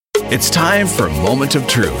It's time for Moment of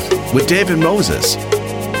Truth with David Moses.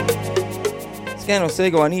 Scano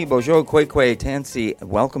Sego Ani Bojo Kwekwe Tansi.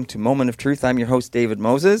 Welcome to Moment of Truth. I'm your host, David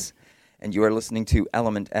Moses, and you are listening to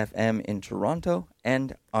Element FM in Toronto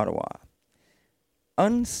and Ottawa.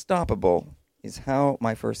 Unstoppable is how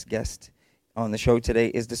my first guest on the show today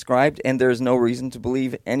is described, and there is no reason to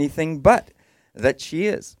believe anything but that she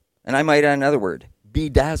is. And I might add another word,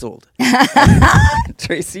 bedazzled.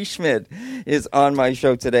 Tracy Schmid is on my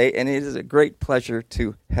show today, and it is a great pleasure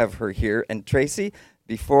to have her here. And Tracy,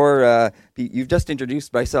 before you've just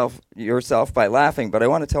introduced yourself by laughing, but I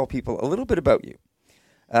want to tell people a little bit about you.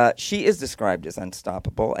 She is described as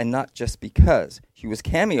unstoppable, and not just because. She was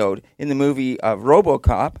cameoed in the movie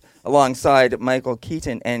RoboCop alongside Michael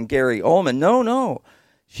Keaton and Gary Oldman. No.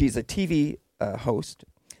 She's a TV host.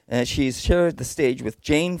 She's shared the stage with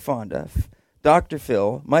Jane Fonda, Dr.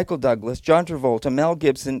 Phil, Michael Douglas, John Travolta, Mel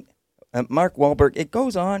Gibson, Mark Wahlberg. It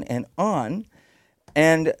goes on.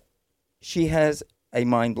 And she has a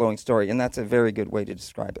mind-blowing story, and that's a very good way to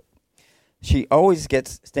describe it. She always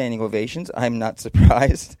gets standing ovations. I'm not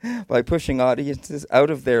surprised by pushing audiences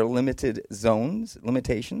out of their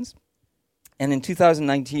limitations. And in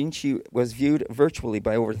 2019, she was viewed virtually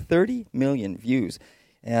by over 30 million views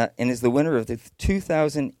and is the winner of the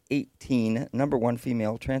 2018 number one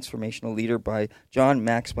female transformational leader by John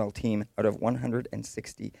Maxwell team out of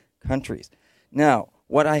 160 countries. Now,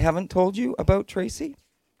 what I haven't told you about Tracy?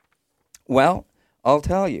 Well, I'll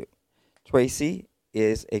tell you. Tracy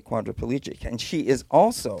is a quadriplegic, and she is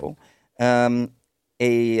also an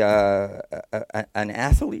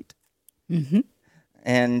athlete. Mm-hmm.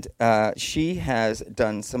 And she has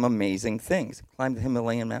done some amazing things. Climbed the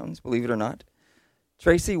Himalayan mountains, believe it or not.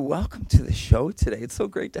 Tracy, welcome to the show today. It's so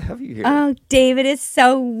great to have you here. Oh, David, it's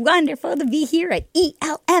so wonderful to be here at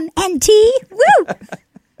ELMNT. Woo!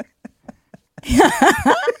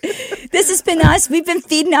 This has been us. We've been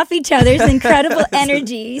feeding off each other's incredible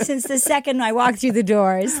energy since the second I walked through the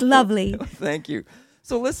doors. Lovely. Thank you.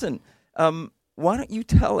 So listen, why don't you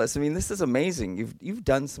tell us? I mean, this is amazing. You've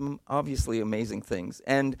done some obviously amazing things,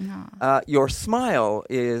 and your smile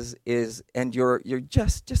is and you're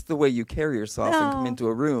just the way you carry yourself and come into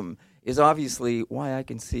a room is obviously why I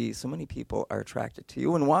can see so many people are attracted to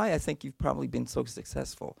you, and why I think you've probably been so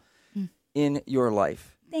successful in your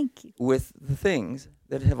life. Thank you. With the things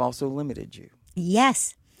that have also limited you.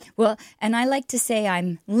 Yes. Well, and I like to say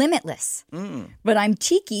I'm limitless, but I'm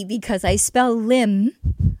cheeky because I spell lim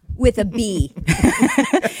with a B.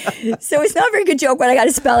 So it's not a very good joke when I got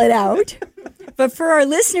to spell it out. But for our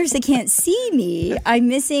listeners that can't see me, I'm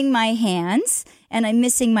missing my hands and I'm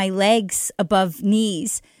missing my legs above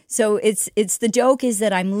knees. So it's the joke is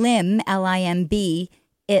that I'm limb, L-I-M-B,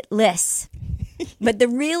 it-less. But the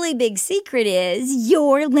really big secret is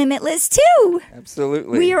you're limitless too.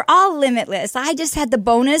 Absolutely. We are all limitless. I just had the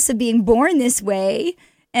bonus of being born this way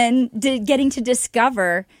and getting to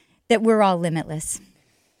discover that we're all limitless.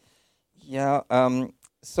 Yeah.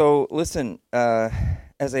 So listen,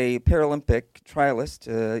 as a Paralympic trialist,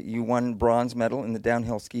 you won bronze medal in the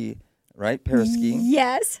downhill ski, right? Paraskiing.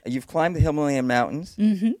 Yes. You've climbed the Himalayan mountains.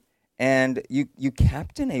 Mm-hmm. And you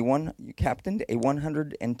captained a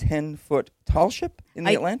 110-foot tall ship in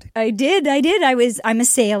the Atlantic? I did. I'm a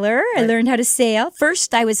sailor. Right. I learned how to sail.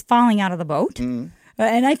 First, I was falling out of the boat, and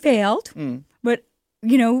I failed. But,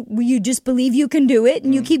 you just believe you can do it,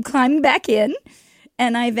 and you keep climbing back in.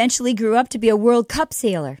 And I eventually grew up to be a World Cup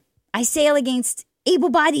sailor. I sail against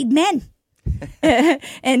able-bodied men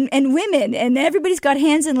and women, and everybody's got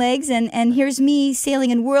hands and legs, and here's me sailing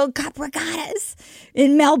in World Cup regattas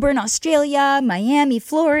in Melbourne, Australia, Miami,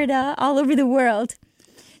 Florida, all over the world.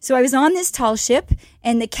 So I was on this tall ship,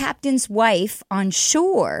 and the captain's wife on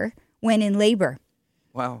shore went in labor.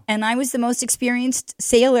 Wow. And I was the most experienced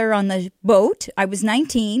sailor on the boat. I was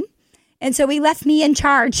 19, and so he left me in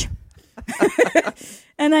charge.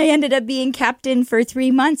 And I ended up being captain for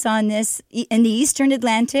 3 months in the Eastern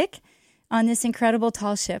Atlantic on this incredible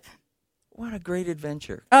tall ship. What a great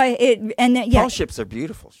adventure. Tall ships are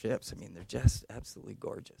beautiful ships. I mean, they're just absolutely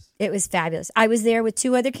gorgeous. It was fabulous. I was there with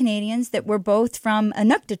 2 other Canadians that were both from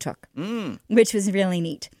Inuktitut, which was really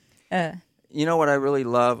neat. You know what I really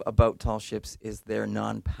love about tall ships is they're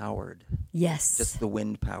non-powered. Yes. Just the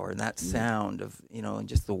wind power and that sound of, and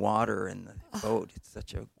just the water and the boat. It's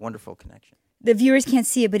such a wonderful connection. The viewers can't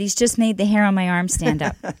see it, but he's just made the hair on my arm stand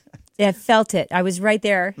up. I felt it. I was right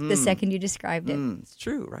there the second you described it. It's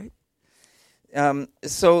true, right?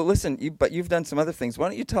 So listen, you've done some other things. Why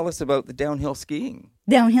don't you tell us about the downhill skiing?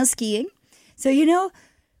 Downhill skiing. So,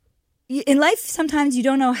 in life, sometimes you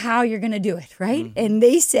don't know how you're going to do it, right? Mm-hmm. And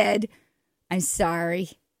they said, I'm sorry,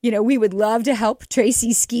 we would love to help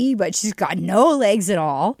Tracy ski, but she's got no legs at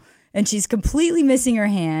all. And she's completely missing her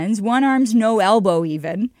hands. One arm's no elbow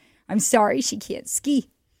even. I'm sorry, she can't ski.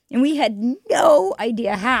 And we had no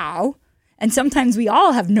idea how. And sometimes we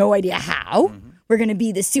all have no idea how. We're going to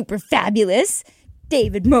be the super fabulous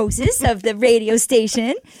David Moses of the radio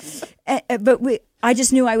station. But I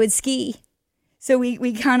just knew I would ski. So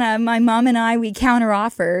we kind of, my mom and I, we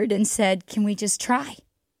counter-offered and said, can we just try?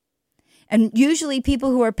 And usually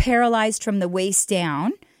people who are paralyzed from the waist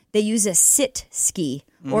down, they use a sit ski.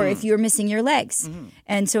 Or if you're missing your legs.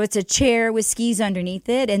 And so it's a chair with skis underneath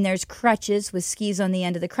it, and there's crutches with skis on the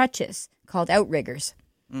end of the crutches called outriggers.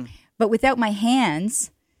 But without my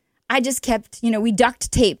hands, I just kept, we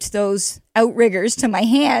duct taped those outriggers to my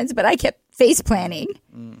hands, but I kept face planting.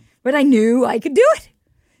 But I knew I could do it.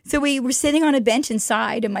 So we were sitting on a bench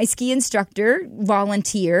inside, and my ski instructor,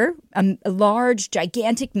 volunteer, a large,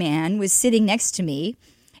 gigantic man, was sitting next to me,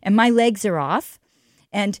 and my legs are off.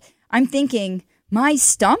 And I'm thinking, my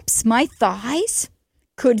stumps, my thighs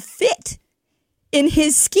could fit in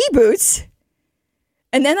his ski boots.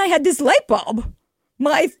 And then I had this light bulb.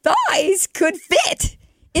 My thighs could fit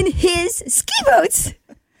in his ski boots.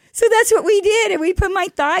 So that's what we did. And we put my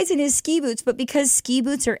thighs in his ski boots. But because ski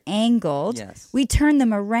boots are angled, we turn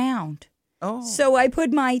them around. Oh. So I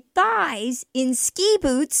put my thighs in ski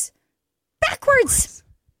boots backwards.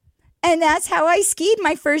 And that's how I skied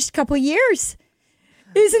my first couple years.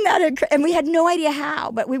 Isn't that and we had no idea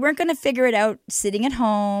how, but we weren't going to figure it out sitting at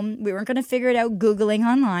home. We weren't going to figure it out Googling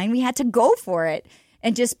online. We had to go for it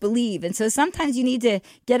and just believe. And so sometimes you need to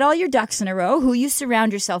get all your ducks in a row, who you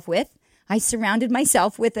surround yourself with. I surrounded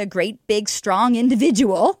myself with a great, big, strong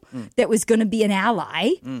individual that was going to be an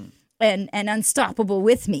ally and unstoppable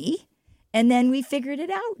with me. And then we figured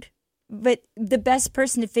it out. But the best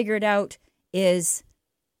person to figure it out is,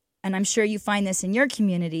 and I'm sure you find this in your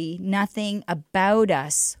community, nothing about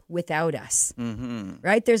us without us,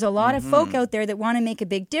 right? There's a lot of folk out there that want to make a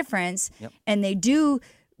big difference, and they do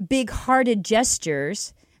big-hearted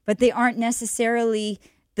gestures, but they aren't necessarily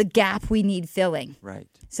the gap we need filling. Right.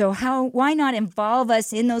 So why not involve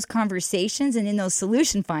us in those conversations and in those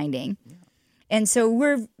solution finding? Yeah. And so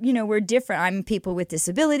we're different. I'm people with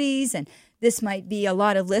disabilities, and this might be a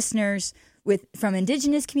lot of listeners from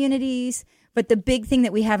Indigenous communities. But the big thing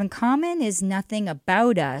that we have in common is nothing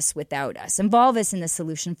about us without us. Involve us in the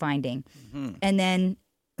solution finding. And then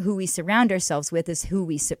who we surround ourselves with is who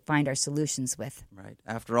we find our solutions with. Right.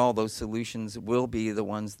 After all, those solutions will be the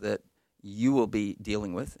ones that you will be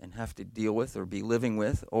dealing with and have to deal with or be living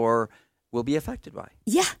with or will be affected by.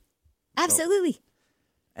 Yeah, absolutely.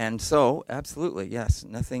 Absolutely, yes.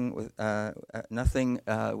 Nothing about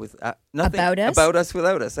us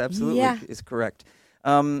without us. Absolutely, is correct.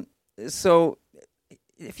 So,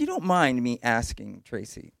 if you don't mind me asking,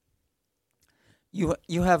 Tracy, you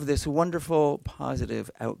have this wonderful, positive,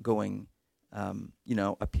 outgoing,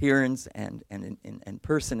 appearance and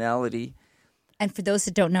personality. And for those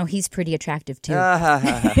that don't know, he's pretty attractive too.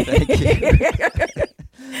 Thank you.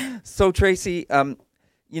 So, Tracy,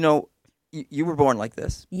 you were born like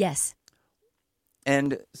this. Yes.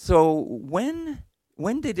 And so, when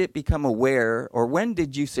did it become aware, or when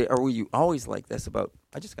did you say, or were you always like this about,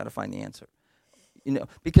 I just got to find the answer?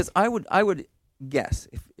 Because I would guess,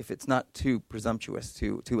 if it's not too presumptuous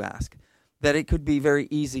to ask, that it could be very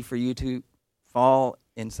easy for you to fall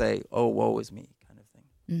and say, oh, woe is me, kind of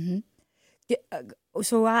thing.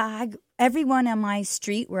 So everyone on my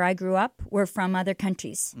street where I grew up were from other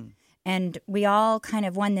countries. And we all kind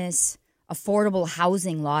of won this affordable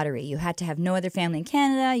housing lottery. You had to have no other family in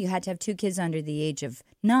Canada. You had to have 2 kids under the age of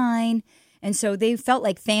 9. And so they felt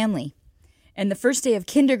like family. And the first day of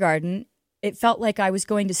kindergarten, it felt like I was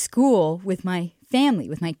going to school with my family,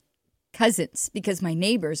 with my cousins, because my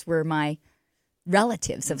neighbors were my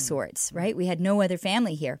relatives of sorts, right? We had no other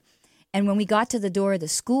family here. And when we got to the door of the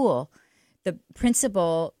school, the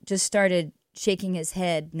principal just started shaking his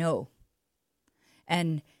head, no.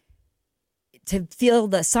 And to feel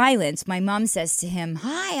the silence, my mom says to him,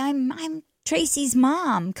 hi, I'm Tracy's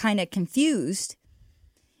mom, kind of confused.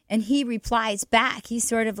 And he replies back, he's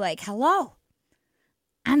sort of like, hello,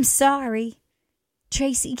 I'm sorry,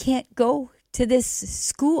 Tracy can't go to this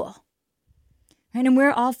school. Right? And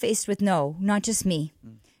we're all faced with no, not just me,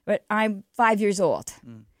 but I'm 5 years old.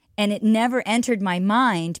 And it never entered my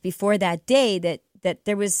mind before that day that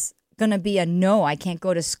there was going to be a no, I can't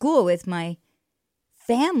go to school with my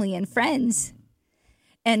family and friends.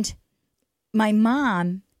 And my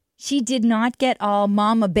mom, she did not get all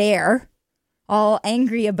mama bear, all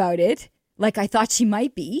angry about it, like I thought she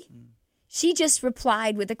might be. She just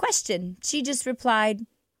replied with a question. She just replied,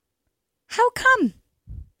 how come?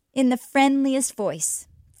 in the friendliest voice.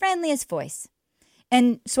 Friendliest voice.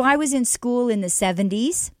 And so I was in school in the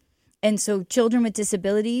 70s. And so children with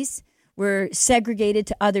disabilities were segregated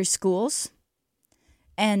to other schools.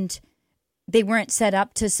 And they weren't set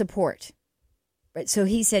up to support. Right? So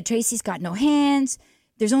he said, Tracy's got no hands.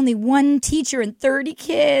 There's only one teacher and 30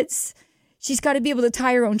 kids. She's got to be able to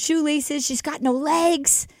tie her own shoelaces. She's got no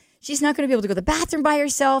legs. She's not going to be able to go to the bathroom by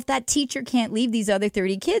herself. That teacher can't leave these other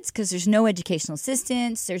 30 kids because there's no educational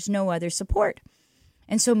assistance. There's no other support.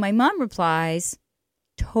 And so my mom replies,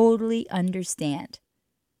 totally understand.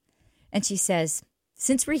 And she says,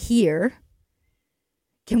 since we're here,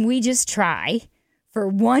 can we just try for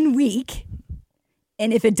 1 week?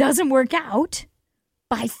 And if it doesn't work out,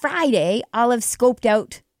 by Friday, I'll have scoped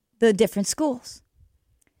out the different schools.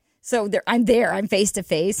 So I'm face to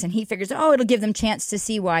face, and he figures, it'll give them a chance to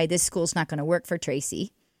see why this school's not going to work for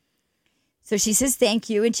Tracy. So she says thank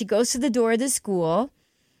you, and she goes to the door of the school,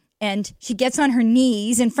 and she gets on her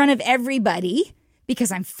knees in front of everybody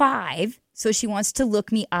because I'm 5, so she wants to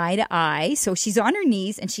look me eye to eye. So she's on her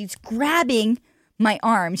knees, and she's grabbing my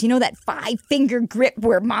arms. You know that 5-finger grip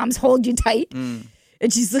where moms hold you tight?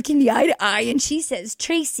 And she's looking me eye to eye, and she says,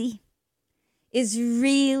 Tracy, it's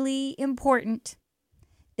really important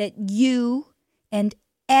that you and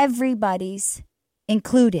everybody's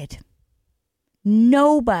included.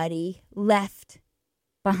 Nobody left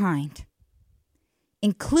behind,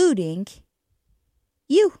 including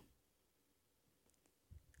you.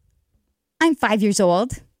 I'm 5 years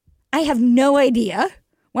old. I have no idea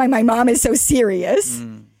why my mom is so serious.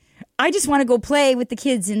 I just want to go play with the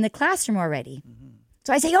kids in the classroom already.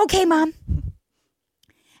 So I say, okay, Mom.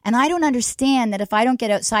 And I don't understand that if I don't get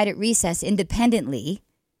outside at recess independently,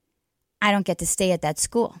 I don't get to stay at that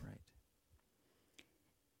school. Right.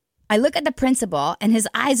 I look at the principal, and his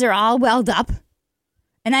eyes are all welled up.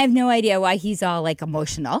 And I have no idea why he's all like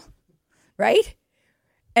emotional, right?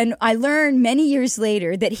 And I learned many years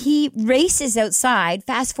later that he races outside,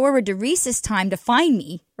 fast forward to recess time to find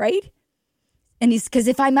me, right? And because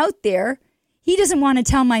if I'm out there, he doesn't want to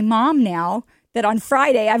tell my mom now that on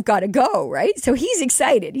Friday I've got to go, right? So he's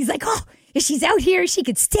excited. He's like, if she's out here, she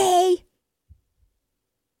could stay.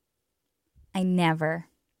 I never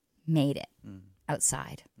made it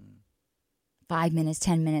outside. 5 minutes,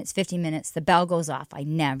 10 minutes, 15 minutes, the bell goes off. I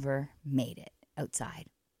never made it outside.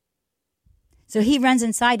 So he runs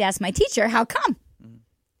inside to ask my teacher, how come?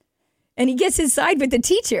 And he gets inside with the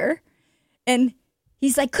teacher, and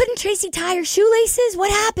he's like, couldn't Tracy tie her shoelaces? What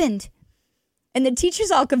happened? And the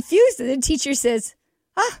teacher's all confused, and the teacher says,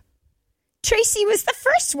 Tracy was the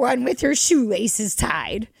first one with her shoelaces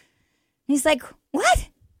tied. And he's like, what?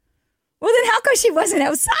 Well, then how come she wasn't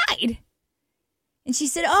outside? And she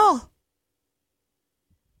said,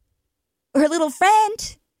 her little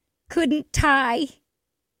friend couldn't tie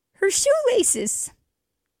her shoelaces.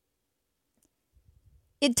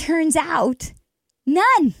 It turns out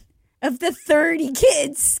none of the 30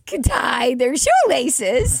 kids could tie their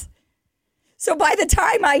shoelaces. So by the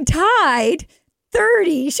time I tied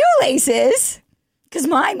 30 shoelaces, because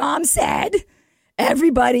my mom said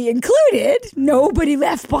everybody included, nobody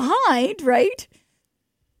left behind, right?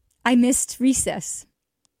 I missed recess.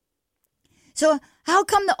 So how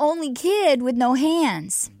come the only kid with no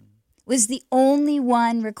hands was the only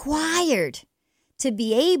one required to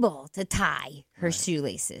be able to tie her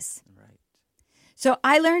shoelaces? Right. So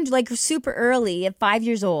I learned like super early at 5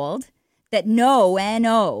 years old that no,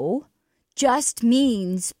 N-O, just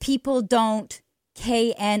means people don't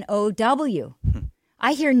K-N-O-W.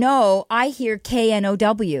 I hear no, I hear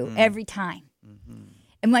K-N-O-W every time.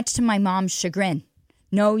 And much to my mom's chagrin.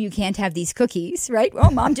 No, you can't have these cookies, right?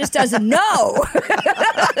 Well, Mom just doesn't know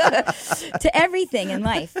to everything in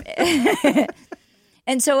life.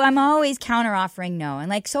 And so I'm always counter-offering no. And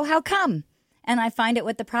like, so how come? And I find out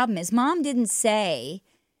what the problem is. Mom didn't say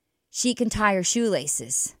she can tie her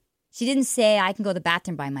shoelaces. She didn't say I can go to the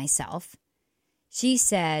bathroom by myself. She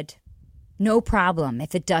said, no problem.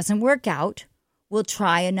 If it doesn't work out, we'll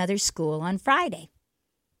try another school on Friday.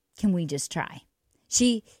 Can we just try?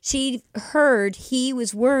 She heard he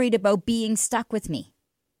was worried about being stuck with me.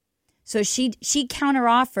 So she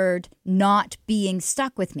counteroffered not being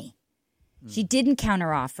stuck with me. She didn't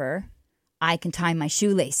counteroffer, I can tie my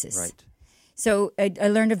shoelaces. Right. So I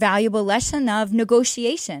learned a valuable lesson of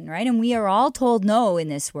negotiation, right? And we are all told no in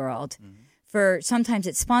this world. For sometimes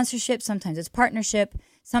it's sponsorship, sometimes it's partnership,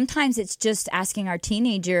 sometimes it's just asking our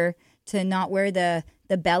teenager to not wear the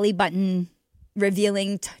belly button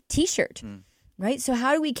revealing T-shirt. Right? So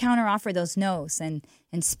how do we counteroffer those no's and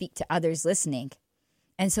speak to others listening?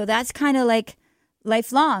 And so that's kind of like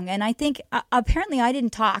lifelong. And I think apparently I didn't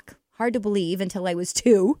talk hard to believe until I was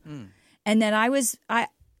 2, and then I was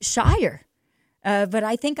shyer. But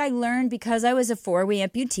I think I learned because I was a 4-way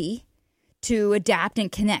amputee to adapt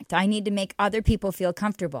and connect. I need to make other people feel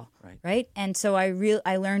comfortable, right? And so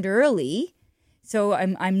I learned early. So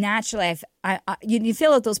I'm naturally. You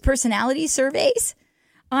fill out those personality surveys.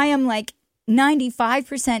 I am like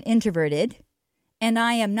 95% introverted, and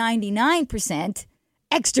I am 99%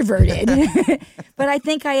 extroverted. But I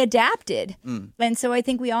think I adapted, and so I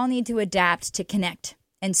think we all need to adapt to connect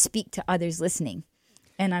and speak to others listening.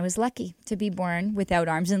 And I was lucky to be born without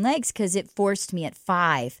arms and legs because it forced me at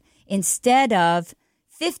 5 instead of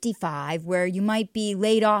 55, where you might be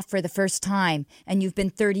laid off for the first time and you've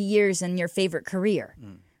been 30 years in your favorite career,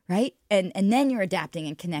 right? And then you're adapting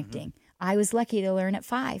and connecting. I was lucky to learn at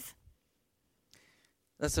 5.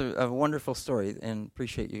 That's a wonderful story, and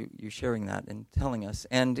appreciate you sharing that and telling us.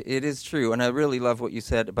 And it is true, and I really love what you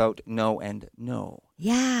said about no and no.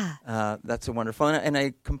 Yeah. That's a wonderful, and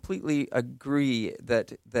I completely agree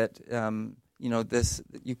that this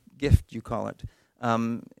gift, you call it,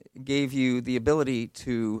 gave you the ability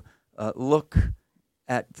to look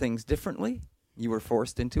at things differently. You were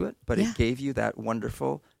forced into it, but it gave you that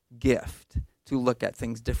wonderful gift to look at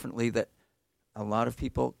things differently that a lot of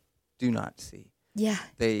people do not see. Yeah.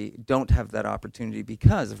 They don't have that opportunity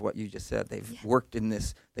because of what you just said. They've worked in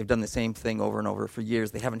this, they've done the same thing over and over for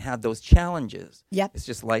years. They haven't had those challenges. Yep. It's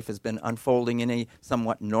just life has been unfolding in a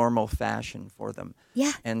somewhat normal fashion for them.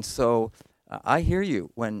 Yeah. And so I hear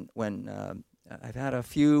you when I've had a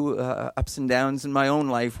few ups and downs in my own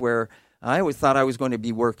life where I always thought I was going to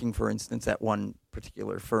be working, for instance, at one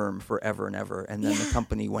particular firm forever and ever, and then the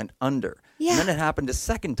company went under. Yeah. And then it happened a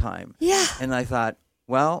second time. Yeah. And I thought,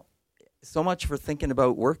 well, so much for thinking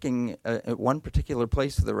about working at one particular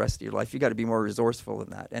place for the rest of your life. You got to be more resourceful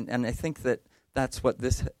than that. And I think that that's what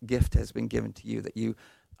this gift has been given to you, that you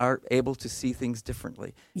are able to see things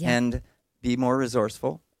differently and be more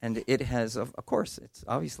resourceful. And it has, of course, it's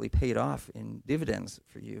obviously paid off in dividends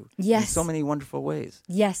for you in so many wonderful ways.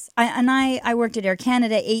 Yes. I worked at Air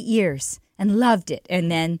Canada 8 years and loved it. And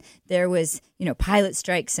then there was, pilot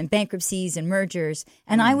strikes and bankruptcies and mergers.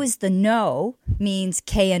 And I was the no means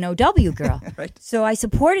K-N-O-W girl. Right. So I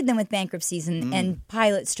supported them with bankruptcies and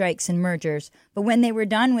pilot strikes and mergers. But when they were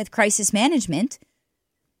done with crisis management,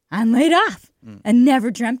 I'm laid off. I never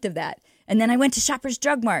dreamt of that. And then I went to Shoppers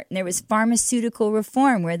Drug Mart, and there was pharmaceutical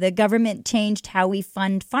reform where the government changed how we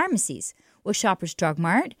fund pharmacies. Well, Shoppers Drug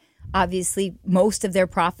Mart, obviously most of their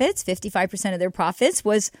profits, 55% of their profits,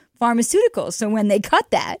 was pharmaceuticals. So when they cut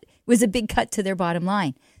that, it was a big cut to their bottom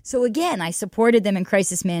line. So again, I supported them in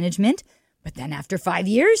crisis management, but then after 5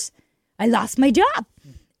 years, I lost my job.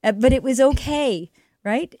 But it was okay,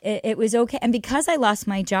 right? It was okay. And because I lost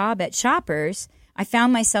my job at Shoppers, I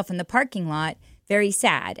found myself in the parking lot very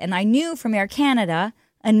sad. And I knew from Air Canada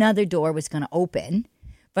another door was going to open.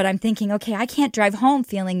 But I'm thinking, okay, I can't drive home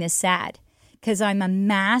feeling this sad because I'm a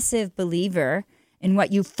massive believer in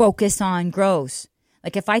what you focus on grows.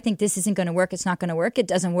 Like if I think this isn't going to work, it's not going to work, it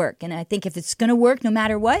doesn't work. And I think if it's going to work no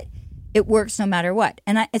matter what, it works no matter what.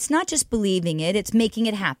 And it's not just believing it, it's making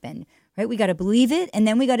it happen. Right? We got to believe it, and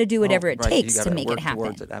then we got to do whatever it takes to make it happen.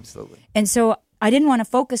 Towards it, absolutely. And so I didn't want to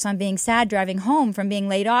focus on being sad driving home from being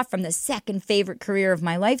laid off from the second favorite career of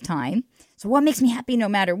my lifetime. So what makes me happy no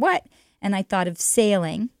matter what? And I thought of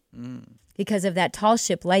sailing because of that tall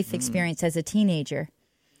ship life experience as a teenager.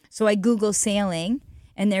 So I Googled sailing,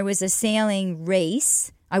 and there was a sailing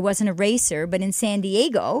race. I wasn't a racer, but in San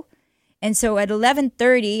Diego. And so at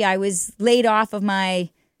 11:30, I was laid off of my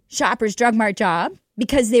Shoppers Drug Mart job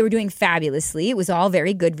because they were doing fabulously. It was all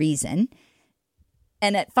very good reason.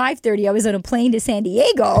 And at 5:30, I was on a plane to San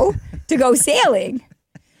Diego to go sailing.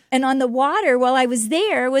 And on the water, while I was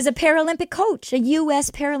there, was a Paralympic coach, a U.S.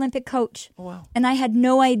 Paralympic coach. Oh, wow. And I had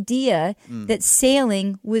no idea that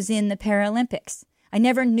sailing was in the Paralympics. I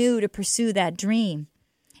never knew to pursue that dream.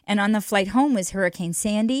 And on the flight home was Hurricane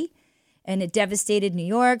Sandy, and it devastated New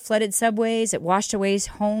York, flooded subways, it washed away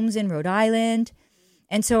homes in Rhode Island.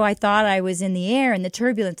 And so I thought I was in the air, in the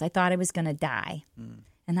turbulence, I thought I was going to die.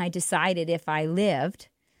 And I decided if I lived,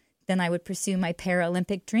 then I would pursue my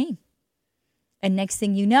Paralympic dream. And next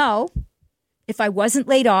thing you know, if I wasn't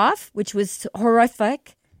laid off, which was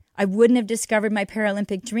horrific, I wouldn't have discovered my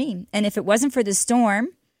Paralympic dream. And if it wasn't for the storm,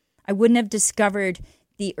 I wouldn't have discovered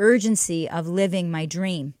the urgency of living my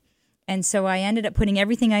dream. And so I ended up putting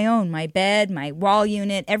everything I own, my bed, my wall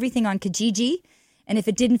unit, everything on Kijiji. And if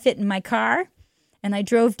it didn't fit in my car, and I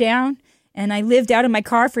drove down, and I lived out of my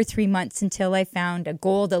car for 3 months until I found a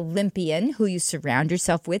gold Olympian, who you surround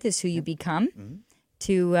yourself with is who you become,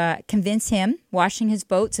 to convince him, washing his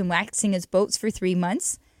boats and waxing his boats for 3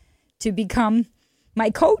 months, to become my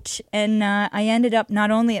coach. And I ended up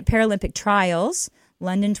not only at Paralympic Trials,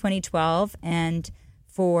 London 2012, and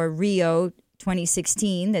for Rio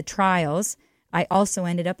 2016, the trials, I also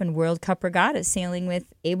ended up in World Cup regatta sailing with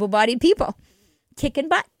able-bodied people, kicking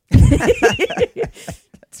butt.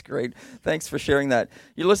 That's great. Thanks for sharing that.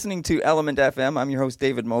 You're listening to Element FM. I'm your host,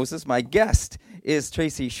 David Moses. My guest is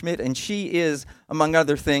Tracy Schmidt, and she is, among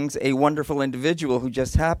other things, a wonderful individual who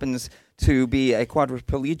just happens to be a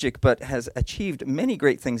quadriplegic but has achieved many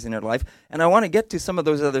great things in her life. And I want to get to some of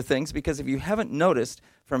those other things because if you haven't noticed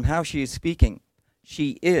from how she is speaking,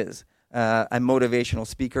 she is a motivational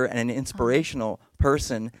speaker and an inspirational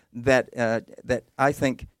person that I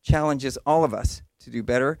think challenges all of us to do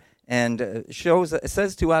better and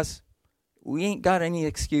says to us, we ain't got any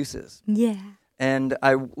excuses. Yeah. And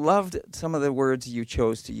I loved some of the words you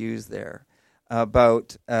chose to use there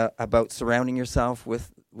about surrounding yourself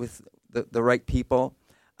with the right people,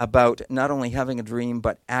 about not only having a dream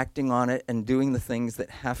but acting on it and doing the things that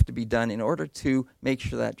have to be done in order to make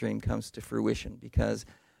sure that dream comes to fruition. Because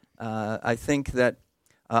I think that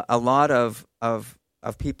a lot of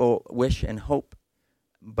people wish and hope,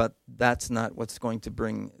 but that's not what's going to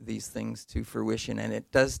bring these things to fruition. And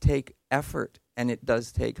it does take effort, and it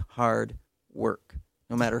does take hard work,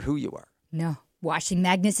 no matter who you are. No. Washing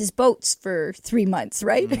Magnus's boats for 3 months,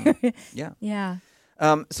 right? Mm-hmm. Yeah. Yeah.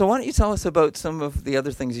 So why don't you tell us about some of the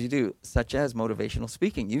other things you do, such as motivational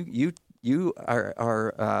speaking? You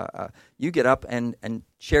get up and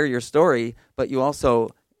share your story, but you also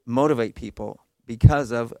motivate people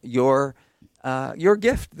because of your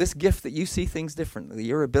gift, this gift that you see things differently,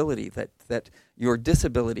 your ability that your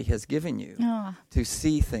disability has given you to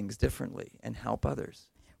see things differently and help others.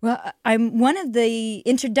 Well, I'm one of the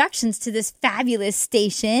introductions to this fabulous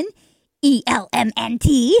station,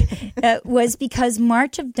 ELMNT, was because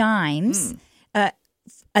March of Dimes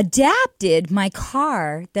adapted my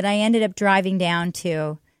car that I ended up driving down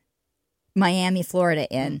to Miami, Florida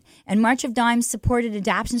in. And March of Dimes supported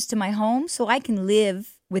adaptations to my home so I can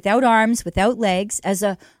live without arms, without legs.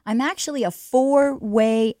 I'm actually a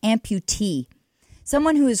 4-way amputee.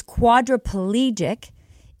 Someone who is quadriplegic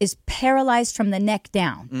is paralyzed from the neck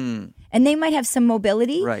down. And they might have some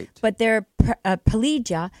mobility, right, but their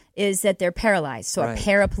plegia is that they're paralyzed. So right, a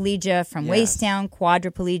paraplegia from waist down,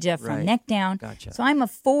 quadriplegia from right, neck down. Gotcha. So I'm a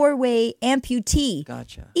 4-way amputee.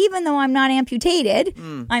 Gotcha. Even though I'm not amputated,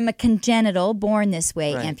 I'm a congenital, born this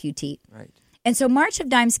way amputee. Right. And so March of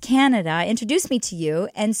Dimes Canada introduced me to you.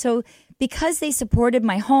 And so because they supported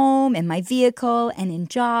my home and my vehicle and in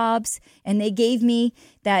jobs, and they gave me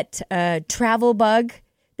that travel bug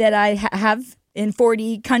that I have in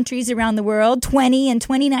 40 countries around the world, 20 in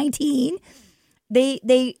 2019,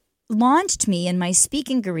 they launched me in my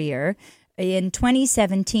speaking career in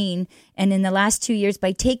 2017 and in the last 2 years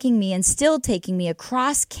by taking me and still taking me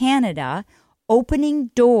across Canada, opening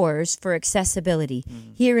doors for accessibility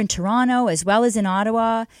here in Toronto as well as in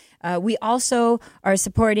Ottawa. We also are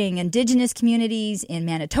supporting Indigenous communities in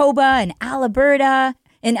Manitoba and Alberta.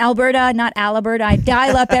 In Alberta, not Alberta. I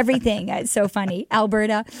dial up everything. It's so funny.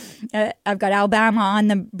 Alberta. I've got Alabama on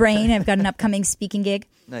the brain. I've got an upcoming speaking gig.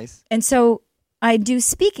 Nice. And so I do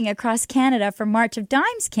speaking across Canada for March of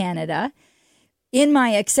Dimes Canada in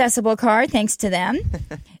my accessible car, thanks to them,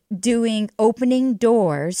 doing opening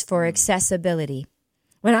doors for accessibility.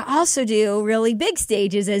 But I also do really big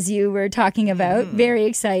stages, as you were talking about. Very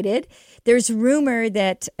excited. There's rumor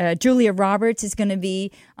that Julia Roberts is going to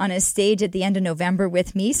be on a stage at the end of November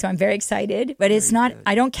with me, so I'm very excited. But it's not,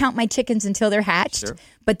 I don't count my chickens until they're hatched. Sure.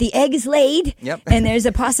 But the egg is laid, and there's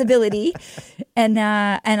a possibility. And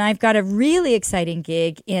I've got a really exciting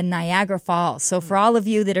gig in Niagara Falls. So for all of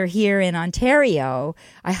you that are here in Ontario,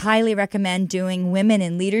 I highly recommend doing Women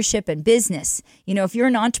in Leadership and Business. You know, if you're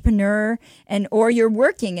an entrepreneur or you're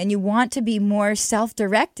working and you want to be more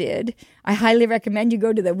self-directed, I highly recommend you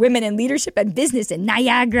go to the Women in Leadership and Business in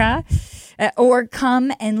Niagara, or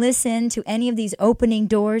come and listen to any of these opening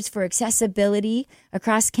doors for accessibility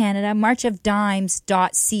across Canada.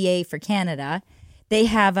 Marchofdimes.ca for Canada. They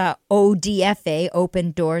have a ODFA,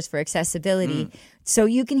 Open Doors for Accessibility. So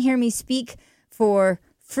you can hear me speak for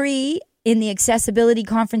free in the accessibility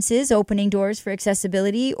conferences, Opening Doors for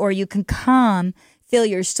Accessibility, or you can come fill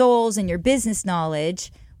your souls and your business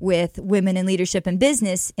knowledge with Women in Leadership and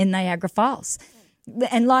Business in Niagara Falls.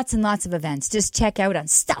 And lots of events. Just check out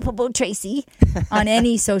Unstoppable Tracy on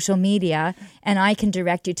any social media, and I can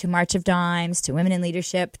direct you to March of Dimes, to Women in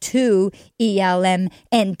Leadership, to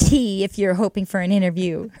ELMNT if you're hoping for an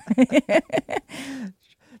interview.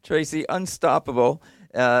 Tracy, Unstoppable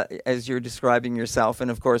as you're describing yourself,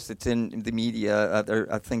 and of course it's in the media.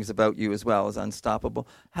 There are things about you as well as unstoppable.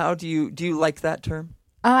 How do you like that term?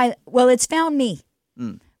 Well, it's found me,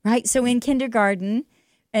 right? So in kindergarten,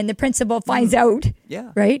 and the principal finds out,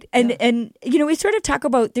 right? And we sort of talk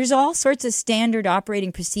about, there's all sorts of standard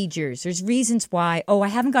operating procedures. There's reasons why, I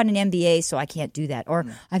haven't got an MBA, so I can't do that. Or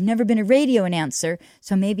I've never been a radio announcer,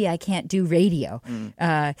 so maybe I can't do radio.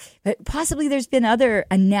 But possibly there's been other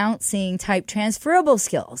announcing type transferable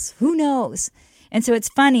skills. Who knows? And so it's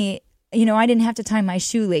funny, I didn't have to tie my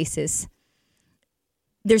shoelaces.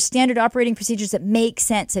 There's standard operating procedures that make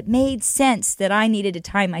sense. It made sense that I needed to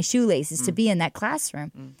tie my shoelaces to be in that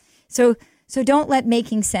classroom. So don't let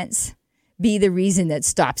making sense be the reason that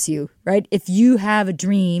stops you, right? If you have a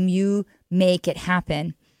dream, you make it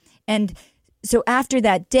happen. And so after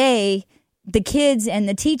that day, the kids and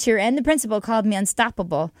the teacher and the principal called me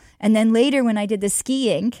unstoppable. And then later when I did the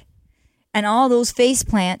skiing and all those face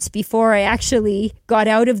plants before I actually got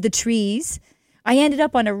out of the trees, I ended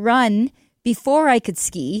up on a run before I could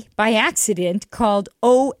ski by accident called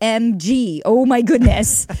OMG. Oh my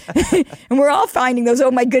goodness. And we're all finding those, oh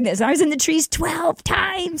my goodness. I was in the trees 12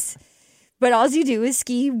 times. But all you do is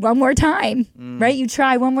ski one more time, right? You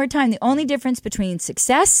try one more time. The only difference between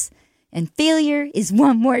success and failure is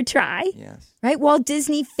one more try. Yes. Right? Walt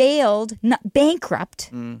Disney failed, not bankrupt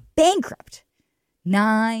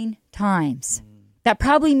 9 times. That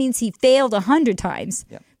probably means he failed 100 times.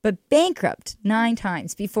 Yep. But bankrupt 9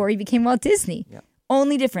 times before he became Walt Disney. Yep.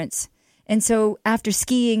 Only difference. And so after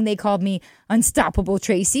skiing, they called me Unstoppable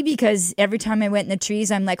Tracy because every time I went in the trees,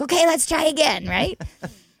 I'm like, okay, let's try again, right?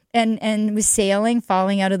 and was sailing,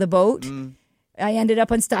 falling out of the boat. I ended up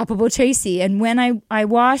Unstoppable Tracy. And when I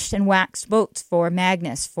washed and waxed boats for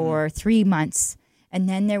Magnus for 3 months, and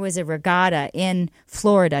then there was a regatta in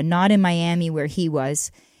Florida, not in Miami where he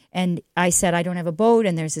was. And I said, I don't have a boat,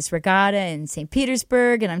 and there's this regatta in St.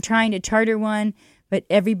 Petersburg, and I'm trying to charter one, but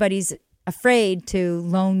everybody's afraid to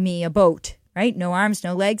loan me a boat, right? No arms,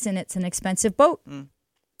 no legs, and it's an expensive boat.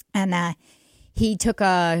 And he took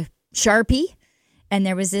a Sharpie, and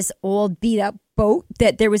there was this old beat-up boat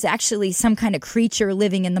that there was actually some kind of creature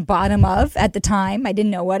living in the bottom of at the time. I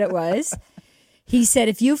didn't know what it was. He said,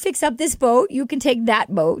 if you fix up this boat, you can take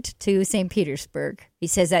that boat to St. Petersburg. He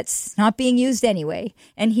says that's not being used anyway.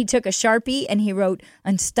 And he took a Sharpie and he wrote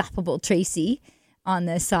Unstoppable Tracy on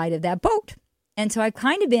the side of that boat. And so I've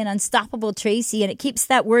kind of been Unstoppable Tracy, and it keeps,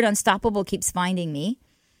 that word unstoppable keeps finding me,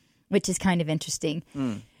 which is kind of interesting.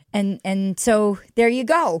 And so there you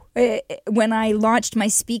go. When I launched my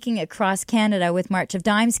speaking across Canada with March of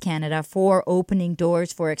Dimes Canada for opening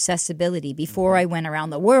doors for accessibility before I went around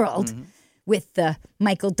the world, with the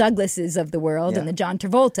Michael Douglases of the world and the John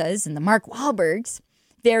Travoltas and the Mark Wahlbergs.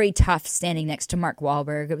 Very tough standing next to Mark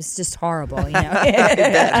Wahlberg. It was just horrible,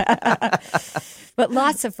 But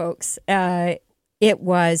lots of folks, it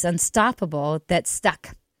was Unstoppable that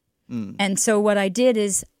stuck. And so what I did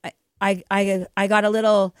is I got a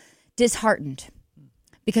little disheartened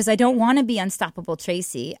because I don't want to be Unstoppable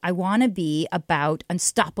Tracy. I want to be about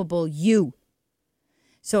Unstoppable You.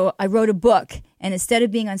 So I wrote a book, and instead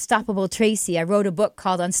of being Unstoppable Tracy, I wrote a book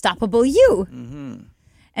called Unstoppable You.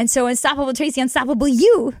 And so Unstoppable Tracy, Unstoppable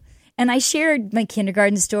You. And I shared my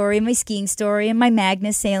kindergarten story, my skiing story, and my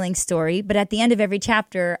Magnus sailing story. But at the end of every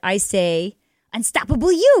chapter, I say,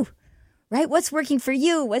 Unstoppable You, right? What's working for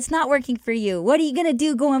you? What's not working for you? What are you going to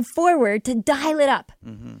do going forward to dial it up?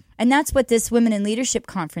 And that's what this Women in Leadership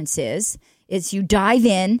Conference is you dive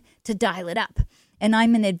in to dial it up. And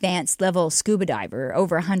I'm an advanced level scuba diver,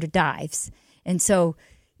 over 100 dives. And so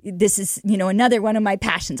this is, another one of my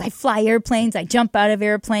passions. I fly airplanes. I jump out of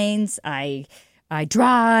airplanes. I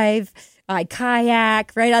drive. I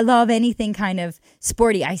kayak, right? I love anything kind of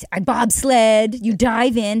sporty. I bobsled. You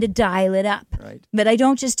dive in to dial it up. Right. But I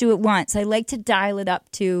don't just do it once. I like to dial it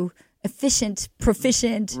up to efficient,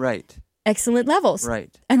 proficient, excellent levels.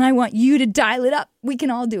 Right. And I want you to dial it up. We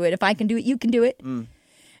can all do it. If I can do it, you can do it.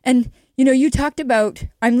 And you talked about,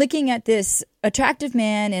 I'm looking at this attractive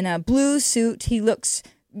man in a blue suit. He looks,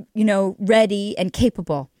 ready and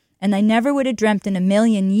capable. And I never would have dreamt in a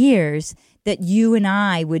million years that you and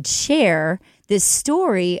I would share this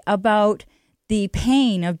story about the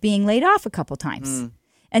pain of being laid off a couple times.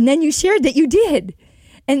 And then you shared that you did.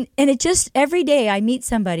 And it just, every day I meet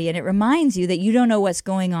somebody and it reminds you that you don't know what's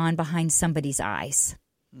going on behind somebody's eyes.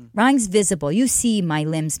 Mine's visible. You see my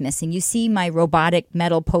limbs missing. You see my robotic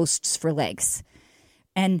metal posts for legs.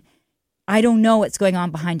 And I don't know what's going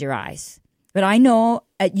on behind your eyes. But I know,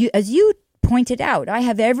 as you pointed out, I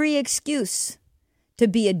have every excuse to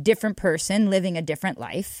be a different person living a different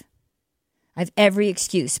life. I have every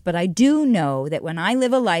excuse, but I do know that when I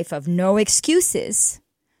live a life of no excuses,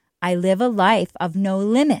 I live a life of no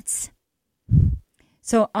limits.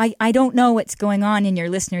 So I don't know what's going on in your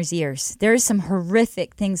listeners' ears. There's some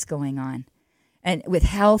horrific things going on, and with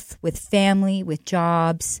health, with family, with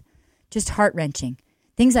jobs, just heart-wrenching.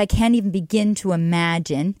 Things I can't even begin to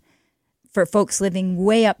imagine for folks living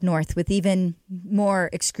way up north with even more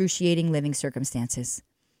excruciating living circumstances.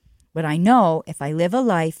 But I know if I live a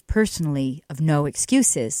life personally of no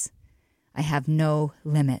excuses, I have no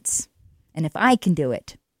limits. And if I can do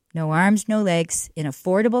it, no arms, no legs, in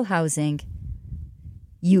affordable housing,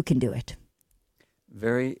 you can do it.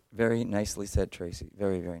 Very, very nicely said, Tracy.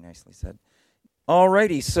 Very, very nicely said.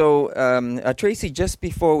 Alrighty, so Tracy, just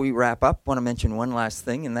before we wrap up, want to mention one last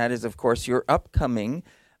thing, and that is, of course, your upcoming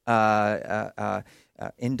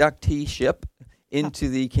inducteeship into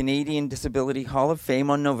the Canadian Disability Hall of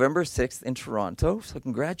Fame on November 6th in Toronto. So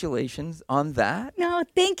congratulations on that. No,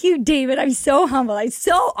 thank you, David. I'm so humble. I'm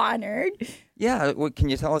so honored. Yeah, can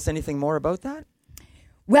you tell us anything more about that?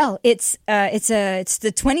 Well, it's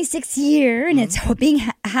the 26th year, and it's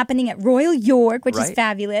happening at Royal York, which is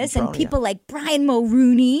fabulous. Toronto, and people like Brian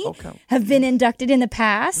Mulroney Okay. have been inducted in the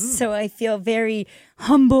past, so I feel very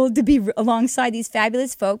humbled to be alongside these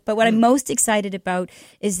fabulous folk. But what I'm most excited about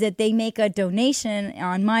is that they make a donation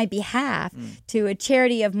on my behalf to a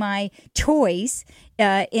charity of my choice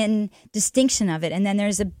in distinction of it. And then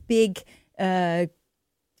there's a big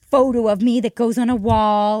photo of me that goes on a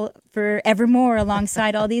wall forevermore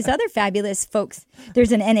alongside all these other fabulous folks.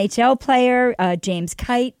 There's an NHL player, James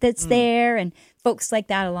Kite, that's there, and folks like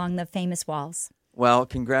that along the famous walls. Well,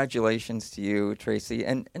 congratulations to you, Tracy,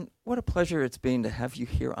 and what a pleasure it's been to have you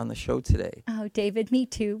here on the show today. Oh, David, me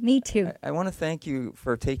too. Me too. I want to thank you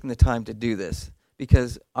for taking the time to do this,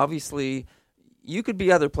 because obviously you could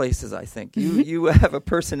be other places, I think. You have a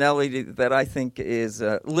personality that I think is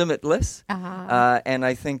limitless, and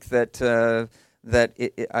I think that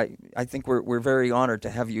I think we're very honored to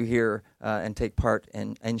have you here and take part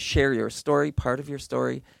and share your story, part of your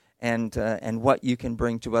story, and what you can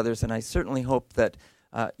bring to others. And I certainly hope that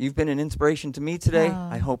you've been an inspiration to me today.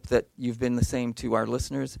 I hope that you've been the same to our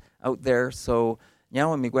listeners out there. So,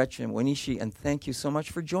 Nyawa Miigwech and Wanishi, and thank you so much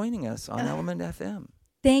for joining us on Element FM.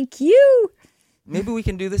 Thank you. Maybe we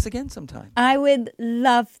can do this again sometime. I would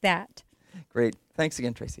love that. Great. Thanks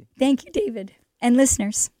again, Tracy. Thank you, David. And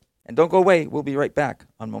listeners. And don't go away. We'll be right back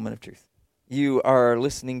on Moment of Truth. You are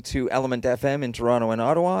listening to Element FM in Toronto and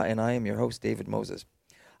Ottawa, and I am your host, David Moses.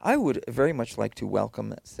 I would very much like to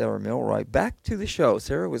welcome Sarah Milroy back to the show.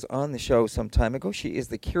 Sarah was on the show some time ago. She is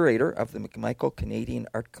the curator of the McMichael Canadian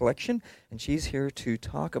Art Collection, and she's here to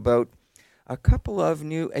talk about a couple of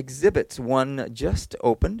new exhibits. One just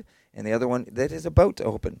opened, and the other one that is about to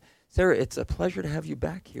open. Sarah, it's a pleasure to have you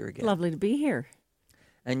back here again. Lovely to be here.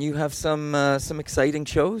 And you have some exciting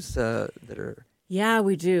shows that are... Yeah,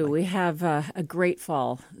 we do. We have a great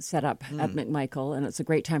fall set up at McMichael, and it's a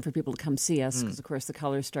great time for people to come see us because, of course, the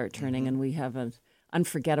colors start turning, and we have an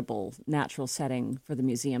unforgettable natural setting for the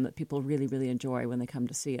museum that people really, really enjoy when they come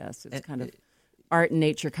to see us. It's kind of art and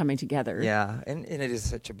nature coming together. Yeah, and it is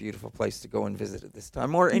such a beautiful place to go and visit at this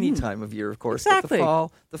time, or any time of year, of course. Exactly. But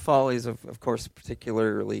the fall is, of course,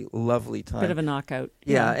 particularly lovely time. Bit of a knockout.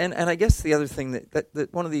 Yeah, and I guess the other thing that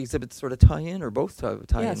one of the exhibits sort of tie in, or both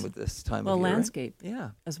tie in with this time of year. Well, landscape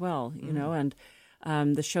as well, you know, and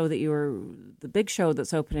the show the big show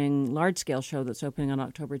that's opening, large-scale show that's opening on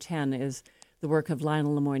October 10 is the work of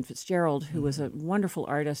Lionel Lemoyne Fitzgerald, who was a wonderful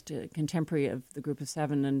artist, a contemporary of the Group of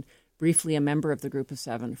Seven, and briefly a member of the Group of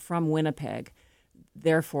Seven from Winnipeg,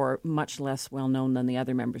 therefore much less well-known than the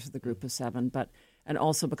other members of the Group of Seven, and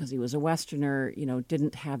also because he was a Westerner, you know,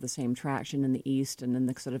 didn't have the same traction in the East and in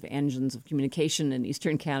the sort of engines of communication in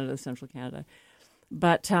Eastern Canada, Central Canada.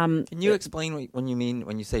 But can you explain when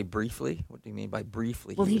you say briefly? What do you mean by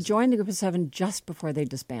briefly? Well, he joined the Group of Seven just before they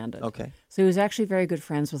disbanded. Okay. So he was actually very good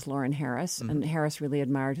friends with Lauren Harris, and Harris really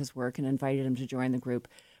admired his work and invited him to join the group.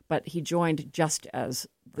 But he joined just as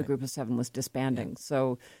the Group of Seven was disbanding. Yeah.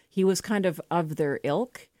 So he was kind of their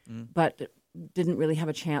ilk, but didn't really have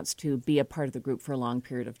a chance to be a part of the group for a long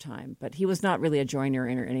period of time. But he was not really a joiner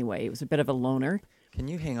in any way. He was a bit of a loner. Can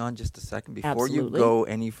you hang on just a second before Absolutely. you go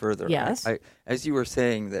any further? Yes. As you were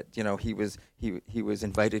saying that, you know, he was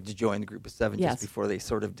invited to join the Group of Seven just before they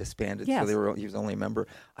sort of disbanded. Yes. So he was only a member.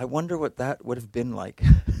 I wonder what that would have been like.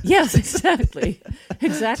 Yes, exactly.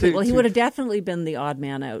 Exactly. Well, he would have definitely been the odd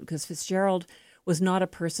man out because Fitzgerald was not a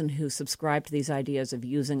person who subscribed to these ideas of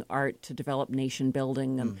using art to develop nation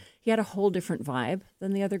building. And he had a whole different vibe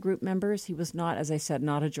than the other group members. He was not, as I said,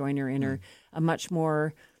 not a joiner-inner, a much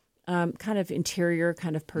more kind of interior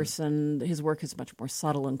kind of person. His work is much more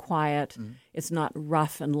subtle and quiet. It's not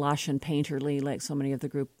rough and lush and painterly like so many of the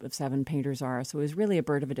group of 7 painters are. So he's really a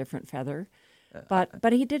bird of a different feather.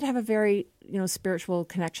 But he did have a very, spiritual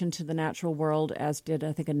connection to the natural world, as did,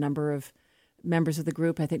 I think, a number of members of the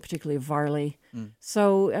group, I think particularly of Varley.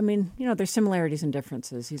 So, I mean, there's similarities and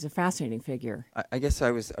differences. He's a fascinating figure. I guess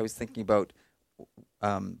I was thinking about,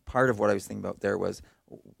 part of what I was thinking about there was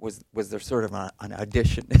there sort of an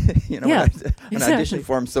audition, an audition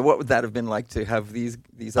form. So what would that have been like to have these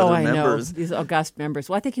other members? These august members.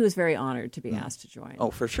 Well, I think he was very honored to be asked to join.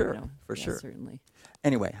 Oh, for sure, sure. Certainly.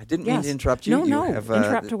 Anyway, I didn't mean to interrupt you. No,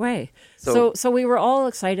 interrupt away. So we were all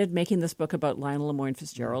excited making this book about Lionel Lemoyne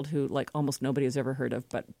Fitzgerald, who like almost nobody has ever heard of,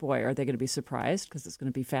 but boy, are they going to be surprised because it's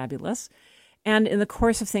going to be fabulous. And in the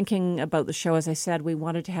course of thinking about the show, as I said, we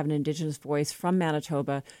wanted to have an Indigenous voice from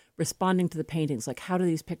Manitoba responding to the paintings. Like, how do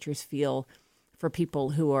these pictures feel for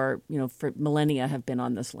people who are, for millennia have been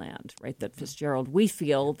on this land, right? That Fitzgerald, we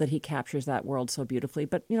feel that he captures that world so beautifully.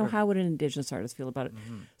 But, how would an Indigenous artist feel about it?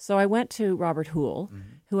 So I went to Robert Houle,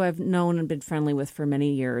 who I've known and been friendly with for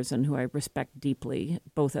many years and who I respect deeply,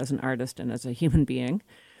 both as an artist and as a human being.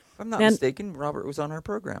 If I'm not mistaken, Robert was on our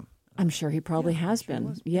program. I'm sure he probably has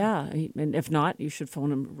been. Yeah. And if not, you should phone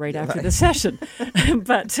him right after the session.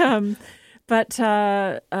 But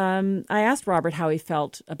I asked Robert how he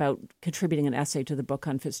felt about contributing an essay to the book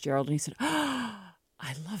on Fitzgerald. And he said,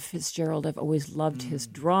 I love Fitzgerald. I've always loved his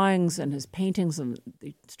drawings and his paintings. And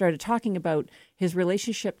he started talking about his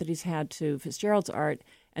relationship that he's had to Fitzgerald's art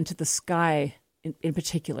and to the sky in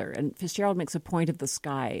particular. And Fitzgerald makes a point of the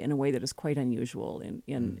sky in a way that is quite unusual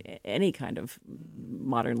in any kind of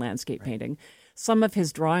modern landscape painting. Some of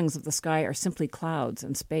his drawings of the sky are simply clouds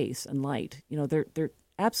and space and light. They're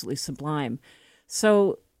absolutely sublime.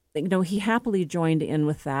 So, he happily joined in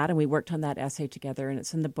with that, and we worked on that essay together, and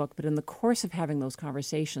it's in the book. But in the course of having those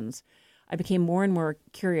conversations, I became more and more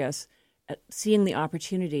curious at seeing the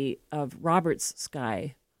opportunity of Robert's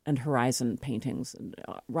sky and horizon paintings. And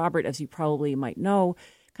Robert, as you probably might know,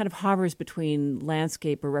 kind of hovers between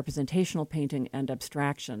landscape or representational painting and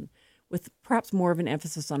abstraction, with perhaps more of an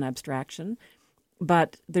emphasis on abstraction.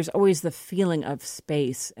 But there's always the feeling of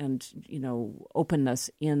space and, openness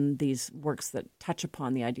in these works that touch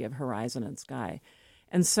upon the idea of horizon and sky.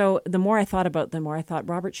 And so the more I thought about them, the more I thought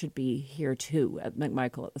Robert should be here too at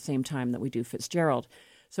McMichael at the same time that we do Fitzgerald.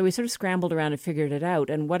 So we sort of scrambled around and figured it out.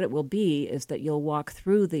 And what it will be is that you'll walk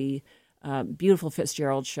through the beautiful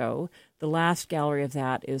Fitzgerald show. The last gallery of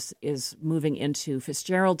that is moving into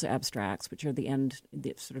Fitzgerald's abstracts, which are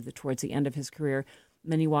towards the end of his career.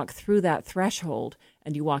 And then you walk through that threshold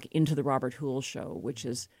and you walk into the Robert Houle show, which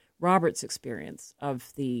is Robert's experience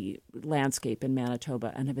of the landscape in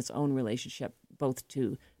Manitoba and of his own relationship both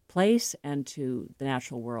to place and to the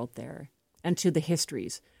natural world there, and to the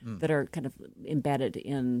histories that are kind of embedded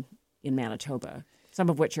in Manitoba, some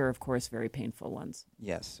of which are, of course, very painful ones.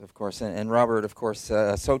 Yes, of course. And Robert, of course,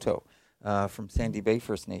 Soto from Sandy Bay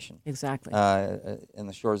First Nation. Exactly. In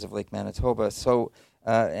the shores of Lake Manitoba. So,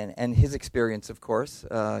 and his experience, of course,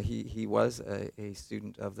 he was a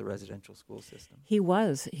student of the residential school system. He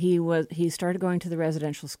was. He started going to the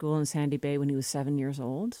residential school in Sandy Bay when he was 7 years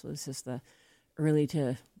old. So this is the early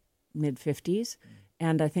to mid-50s.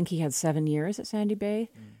 And I think he had 7 years at Sandy Bay.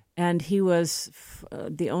 And he was,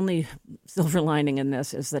 the only silver lining in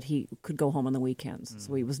this is that he could go home on the weekends.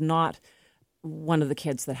 So he was not one of the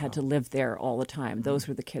kids that had to live there all the time. Those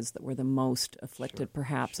were the kids that were the most afflicted,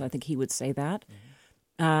 perhaps. I think he would say that.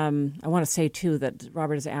 I want to say, too, that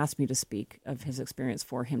Robert has asked me to speak of his experience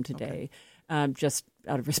for him today, just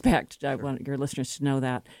out of respect. I want your listeners to know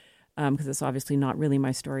that, because it's obviously not really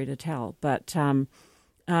my story to tell. But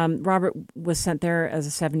Robert was sent there as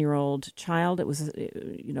a 7-year-old child. It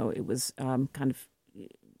was, kind of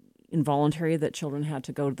involuntary that children had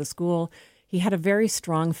to go to the school. He had a very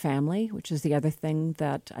strong family, which is the other thing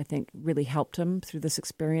that I think really helped him through this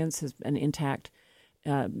experience, an intact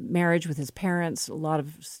marriage with his parents, a lot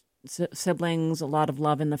of siblings, a lot of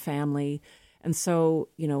love in the family. And so,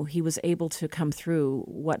 he was able to come through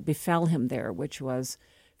what befell him there, which was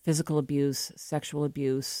physical abuse, sexual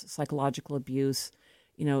abuse, psychological abuse,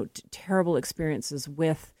 terrible experiences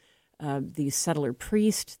with the settler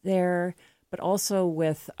priest there, but also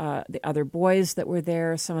with the other boys that were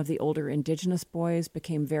there. Some of the older Indigenous boys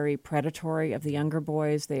became very predatory of the younger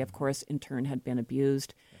boys. They, of course, in turn had been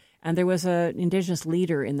abused. And there was an Indigenous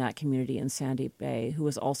leader in that community in Sandy Bay who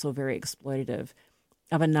was also very exploitative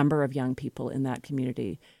of a number of young people in that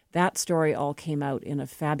community. That story all came out in a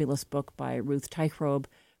fabulous book by Ruth Teichrob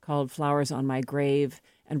called Flowers on My Grave.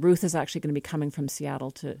 And Ruth is actually going to be coming from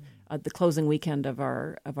Seattle to the closing weekend of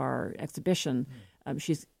our exhibition.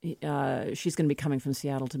 She's going to be coming from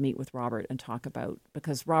Seattle to meet with Robert and talk about,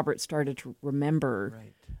 because Robert started to remember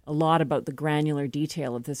a lot about the granular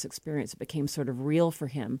detail of this experience. It became sort of real for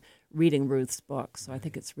him reading Ruth's book. So I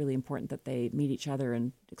think it's really important that they meet each other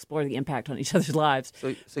and explore the impact on each other's lives.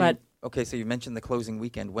 So you mentioned the closing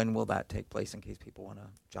weekend. When will that take place, in case people want to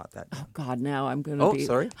jot that down? Oh, God, now I'm going to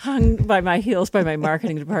be hung by my heels by my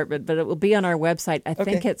marketing department. But it will be on our website. I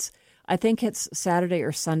think it's Saturday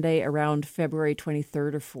or Sunday around February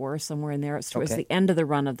 23rd or 4th, somewhere in there. It's towards the end of the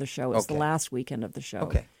run of the show. It's the last weekend of the show.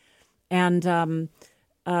 Okay. And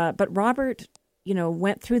but Robert,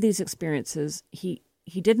 went through these experiences. He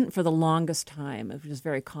didn't, for the longest time, which is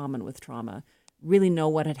very common with trauma, really know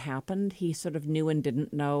what had happened. He sort of knew and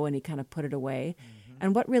didn't know, and he kind of put it away. Mm-hmm.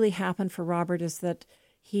 And what really happened for Robert is that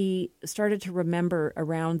he started to remember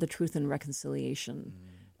around the Truth and Reconciliation,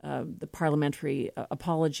 the parliamentary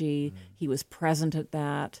apology. He was present at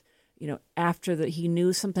that. After that, he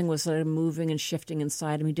knew something was sort of moving and shifting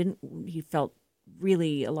inside him. He felt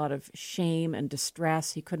really a lot of shame and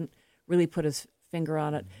distress. He couldn't really put his finger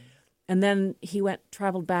on it. And then he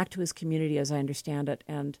traveled back to his community, as I understand it,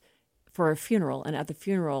 and for a funeral. And at the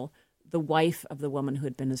funeral, the wife of the woman who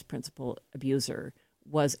had been his principal abuser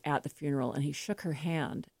was at the funeral, and he shook her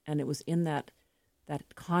hand. And it was in that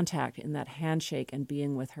contact, in that handshake and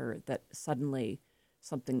being with her, that suddenly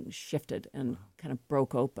something shifted and kind of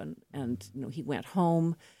broke open. And he went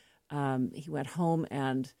home. He went home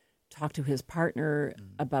and talked to his partner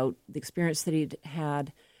about the experience that he'd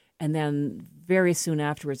had. And then very soon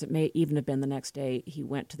afterwards, it may even have been the next day, he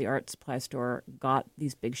went to the art supply store, got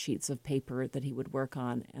these big sheets of paper that he would work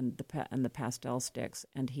on, and the pastel sticks,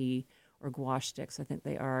 or gouache sticks, I think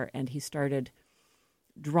they are, and he started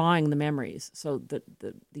drawing the memories. So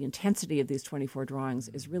the intensity of these 24 drawings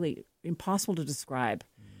is really impossible to describe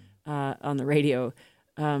on the radio.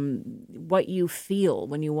 What you feel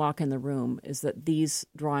when you walk in the room is that these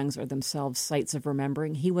drawings are themselves sites of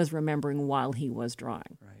remembering. He was remembering while he was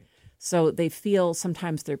drawing. Right. So they feel,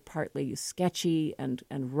 sometimes they're partly sketchy and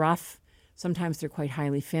rough. Sometimes they're quite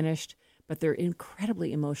highly finished, but they're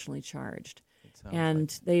incredibly emotionally charged.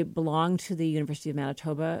 And they belong to the University of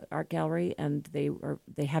Manitoba Art Gallery, and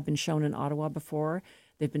they have been shown in Ottawa before.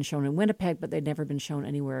 They've been shown in Winnipeg, but they'd never been shown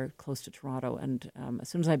anywhere close to Toronto. And as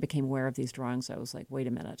soon as I became aware of these drawings, I was like, wait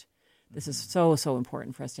a minute. This is so, so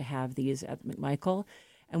important for us to have these at McMichael.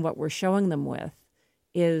 And what we're showing them with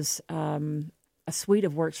is a suite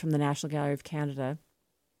of works from the National Gallery of Canada,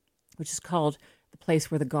 which is called The Place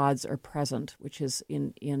Where the Gods Are Present, which is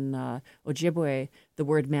in Ojibwe. The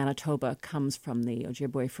word Manitoba comes from the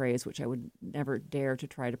Ojibwe phrase, which I would never dare to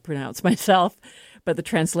try to pronounce myself. But the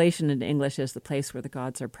translation into English is The Place Where the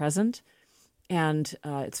Gods Are Present. And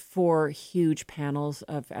it's 4 huge panels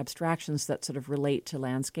of abstractions that sort of relate to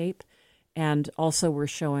landscape. And also we're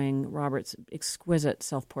showing Robert's exquisite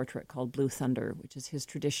self-portrait called Blue Thunder, which is his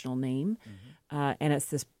traditional name. And it's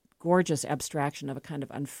this gorgeous abstraction of a kind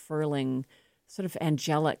of unfurling, sort of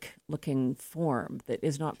angelic-looking form that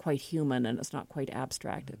is not quite human and it's not quite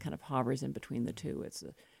abstract. It kind of hovers in between the two. It's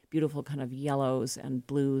a beautiful kind of yellows and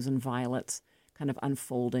blues and violets kind of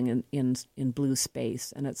unfolding in blue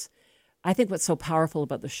space. And I think what's so powerful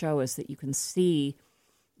about the show is that you can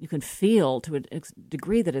feel to a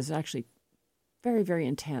degree that is actually very, very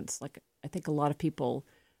intense. Like, I think a lot of people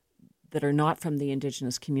that are not from the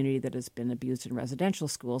Indigenous community that has been abused in residential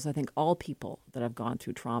schools, I think all people that have gone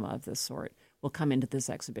through trauma of this sort will come into this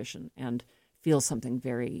exhibition and feel something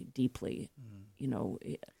very deeply,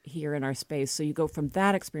 here in our space. So you go from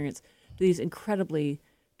that experience to these incredibly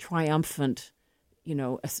triumphant,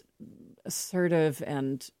 assertive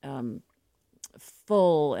and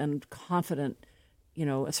full and confident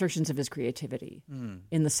assertions of his creativity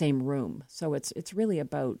in the same room. So it's really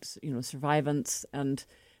about survivance. And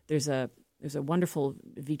there's a wonderful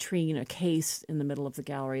vitrine, a case in the middle of the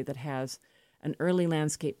gallery that has an early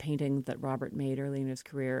landscape painting that Robert made early in his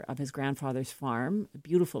career of his grandfather's farm, a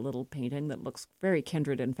beautiful little painting that looks very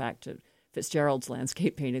kindred, in fact, to Fitzgerald's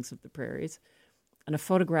landscape paintings of the prairies, and a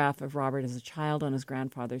photograph of Robert as a child on his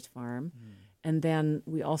grandfather's farm. And then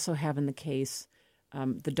we also have in the case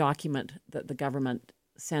the document that the government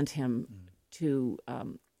sent him to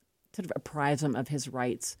sort of apprise him of his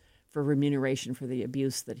rights for remuneration for the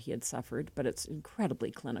abuse that he had suffered. But it's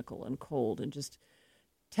incredibly clinical and cold and just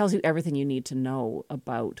tells you everything you need to know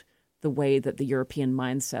about the way that the European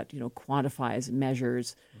mindset, quantifies,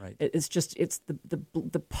 measures. Right. It's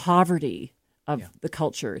the poverty of the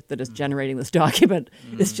culture that is generating this document.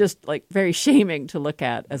 It's just like very shaming to look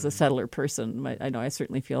at as a settler person. I know I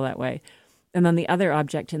certainly feel that way. And then the other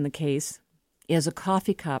object in the case is a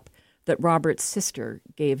coffee cup that Robert's sister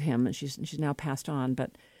gave him, and she's now passed on,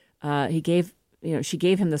 but she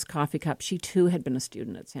gave him this coffee cup. She too had been a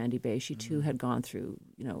student at Sandy Bay. She too had gone through,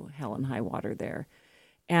 hell and high water there.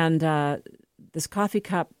 And this coffee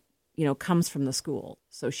cup, comes from the school.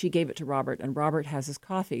 So she gave it to Robert, and Robert has his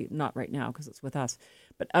coffee, not right now because it's with us,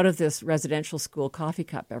 but out of this residential school coffee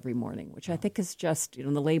cup every morning, which I think is just, the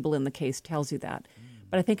label in the case tells you that.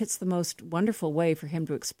 But I think it's the most wonderful way for him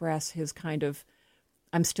to express his kind of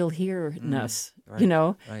I'm still here-ness,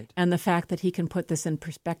 Right. and the fact that he can put this in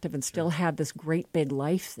perspective and still have this great big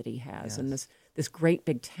life that he has, and this great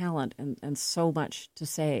big talent and so much to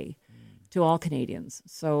say to all Canadians.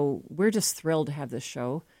 So we're just thrilled to have this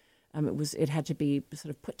show. It had to be sort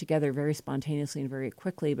of put together very spontaneously and very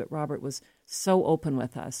quickly, but Robert was so open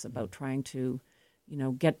with us about trying to,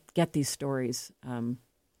 get these stories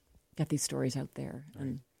out there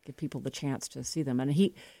and give people the chance to see them. And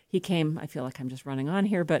he came, I feel like I'm just running on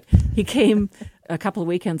here, but he came a couple of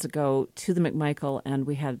weekends ago to the McMichael, and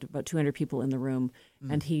we had about 200 people in the room,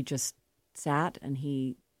 and he just sat and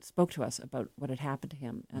he spoke to us about what had happened to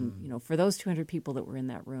him. And, for those 200 people that were in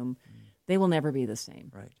that room, they will never be the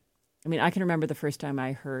same. Right. I mean, I can remember the first time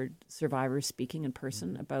I heard survivors speaking in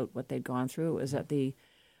person about what they'd gone through. It was at the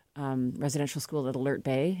residential school at Alert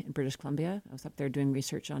Bay in British Columbia. I was up there doing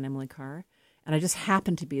research on Emily Carr, and I just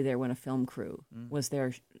happened to be there when a film crew was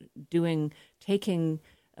there taking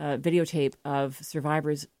videotape of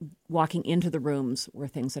survivors walking into the rooms where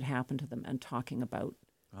things had happened to them and talking about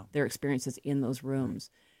their experiences in those rooms.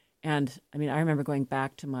 And I mean, I remember going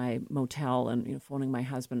back to my motel and phoning my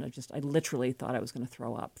husband. I literally thought I was going to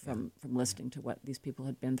throw up from listening to what these people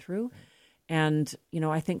had been through. Right. And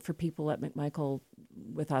I think for people at McMichael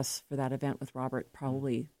with us for that event with Robert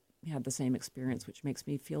probably had the same experience, which makes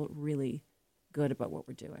me feel really good about what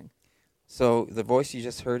we're doing. So the voice you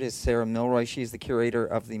just heard is Sarah Milroy. She's the curator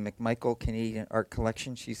of the McMichael Canadian Art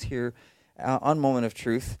Collection. She's here on Moment of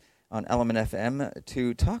Truth on Element FM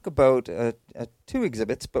to talk about two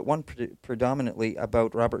exhibits, but one predominantly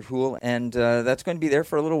about Robert Houle, and that's going to be there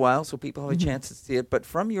for a little while, so people have a chance to see it. But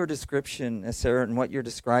from your description, Sarah, and what you're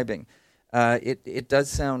describing, it does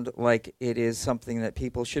sound like it is something that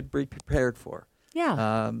people should be prepared for.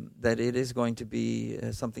 Yeah. That it is going to be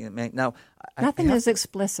something that now nothing is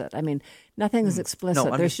explicit. I mean, nothing is explicit.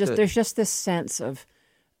 No, there's just this sense of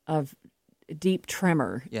deep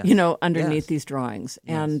tremor, underneath these drawings.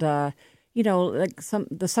 Yes. And,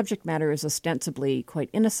 the subject matter is ostensibly quite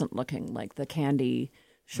innocent looking, like the candy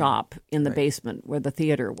shop in the basement where the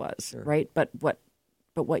theater was, right? But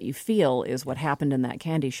what you feel is what happened in that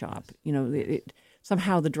candy shop.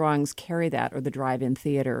 Somehow the drawings carry that, or the drive-in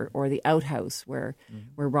theater, or the outhouse where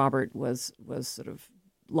Robert was sort of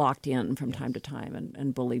locked in from time to time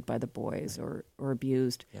and bullied by the boys or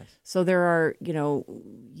abused. Yes. So there are,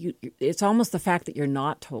 it's almost the fact that you're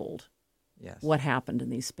not told what happened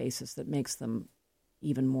in these spaces that makes them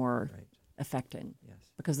even more affecting. Yes.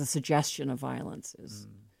 Because the suggestion of violence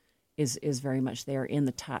is very much there in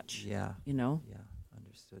the touch. Yeah. Yeah,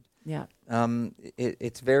 understood. Yeah.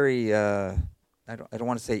 It's very... I don't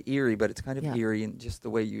want to say eerie, but it's kind of eerie in just the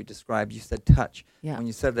way you described. You said touch. Yeah. When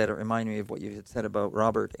you said that, it reminded me of what you had said about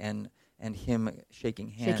Robert and him shaking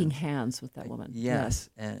hands. Shaking hands with that woman. Yes.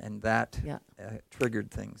 And that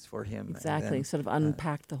triggered things for him. Exactly. Then, sort of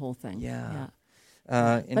unpacked the whole thing. Yeah.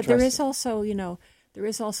 But there is also,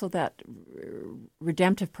 that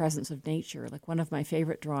redemptive presence of nature. Like one of my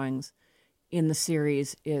favorite drawings in the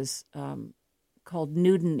series is called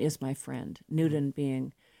Newden is My Friend. Newden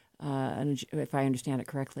being... if I understand it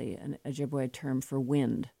correctly, an Ojibwe term for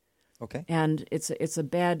wind. Okay. And it's a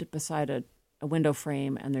bed beside a window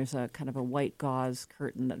frame, and there's a kind of a white gauze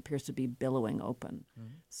curtain that appears to be billowing open.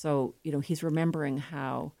 Mm-hmm. So, he's remembering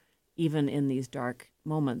how even in these dark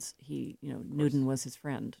moments, Newden was his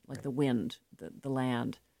friend, like the wind, the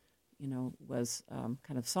land, was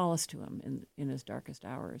kind of solace to him in his darkest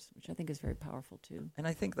hours, which I think is very powerful too. And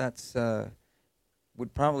I think that's...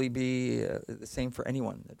 would probably be the same for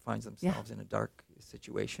anyone that finds themselves in a dark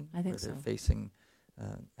situation. I think where they're facing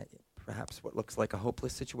perhaps what looks like a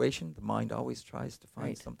hopeless situation. The mind always tries to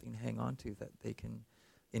find something to hang on to that they can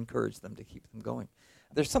encourage them to keep them going.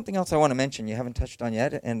 There's something else I want to mention you haven't touched on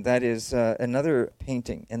yet, and that is another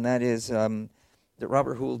painting, and that is that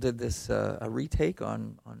Robert Houle did this a retake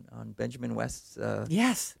on Benjamin West's...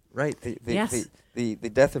 yes. Right, the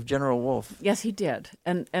death of General Wolfe. Yes, he did,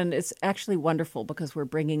 and it's actually wonderful because we're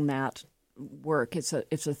bringing that work. It's a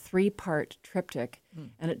 3-part triptych,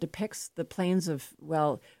 and it depicts the plains of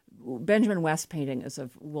Benjamin West painting is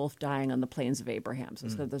of Wolfe dying on the plains of Abraham.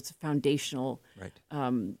 So that's a foundational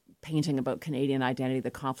painting about Canadian identity,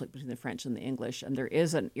 the conflict between the French and the English. And there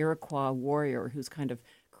is an Iroquois warrior who's kind of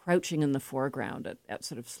crouching in the foreground at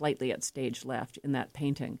sort of slightly at stage left in that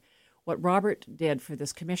painting. What Robert did for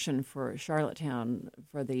this commission for Charlottetown,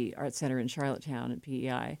 for the Art Center in Charlottetown at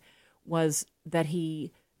PEI, was that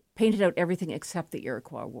he painted out everything except the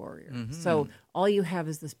Iroquois warrior. Mm-hmm. So all you have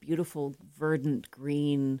is this beautiful verdant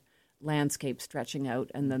green landscape stretching out,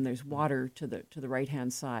 and then there's water to the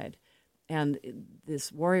right-hand side. And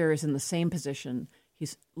this warrior is in the same position.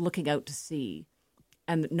 He's looking out to sea,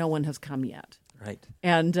 and no one has come yet. Right.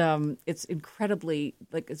 And it's incredibly,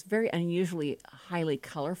 it's very unusually highly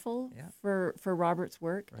colorful for Robert's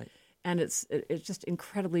work. Right. And it's just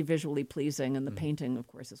incredibly visually pleasing. And the painting, of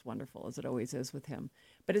course, is wonderful, as it always is with him.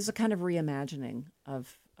 But it's a kind of reimagining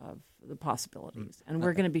of the possibilities. And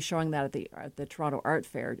we're going to be showing that at the Toronto Art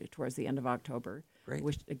Fair towards the end of October. Great.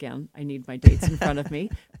 Which, again, I need my dates in front of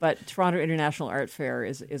me. But Toronto International Art Fair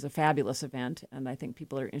is a fabulous event, and I think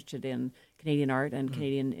people who are interested in Canadian art and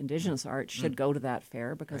Canadian Indigenous art should go to that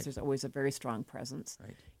fair, because there's always a very strong presence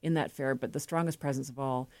in that fair. But the strongest presence of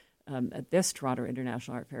all at this Toronto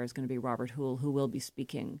International Art Fair is going to be Robert Houle, who will be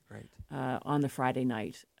speaking on the Friday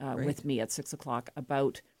night with me at 6 o'clock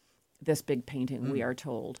about this big painting, We Are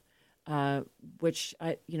Told, which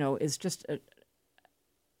is just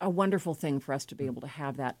a wonderful thing for us to be able to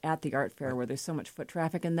have that at the art fair where there's so much foot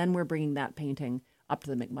traffic. And then we're bringing that painting up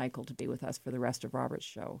to the McMichael to be with us for the rest of Robert's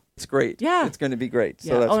show. It's great. Yeah. It's going to be great.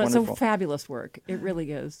 So yeah. that's wonderful. It's a fabulous work. It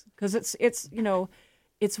really is. Because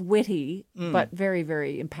it's witty, but very,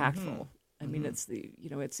 very impactful. I mean, it's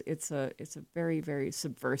a very, very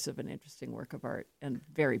subversive and interesting work of art, and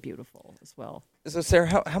very beautiful as well. So,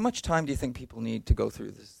 Sarah, how much time do you think people need to go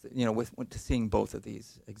through this? With seeing both of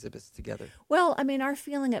these exhibits together. Well, I mean, our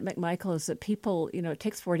feeling at McMichael is that people, it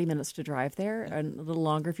takes 40 minutes to drive there, and a little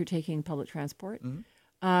longer if you're taking public transport.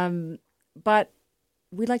 But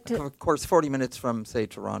we like to, of course, 40 minutes from, say,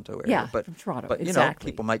 Toronto area. Yeah, but, from Toronto. But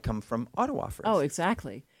exactly. People might come from Ottawa, for instance. Oh,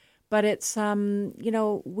 exactly. But it's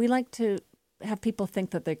we like to have people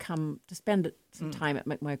think that they come to spend some time at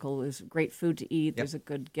McMichael. There's great food to eat. Yep. There's a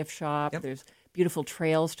good gift shop. Yep. There's beautiful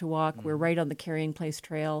trails to walk. We're right on the Carrying Place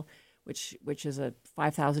Trail, which is a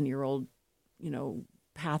 5,000-year-old,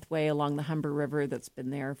 pathway along the Humber River that's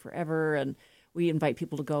been there forever. And we invite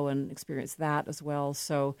people to go and experience that as well.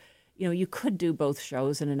 So, you could do both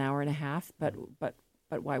shows in an hour and a half, but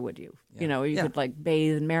why would you? Yeah. You could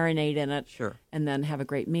bathe and marinate in it, sure, and then have a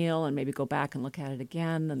great meal, and maybe go back and look at it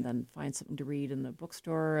again, and then find something to read in the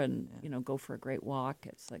bookstore, and go for a great walk.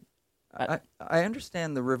 It's like, I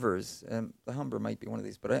understand the rivers. The Humber might be one of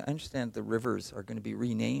these, but I understand the rivers are going to be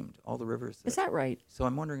renamed. All the rivers. Is that right? So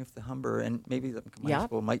I'm wondering if the Humber and maybe the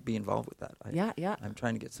McMichael might be involved with that. I'm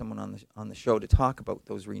trying to get someone on the show to talk about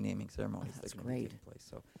those renaming ceremonies. That's that are going to be great. taking place.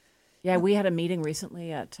 So, yeah, we had a meeting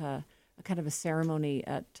recently at a kind of a ceremony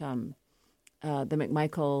at the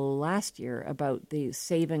McMichael last year about the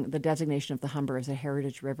designation of the Humber as a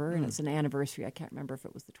heritage river, and it's an anniversary. I can't remember if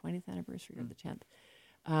it was the 20th anniversary or the 10th.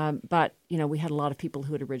 But, we had a lot of people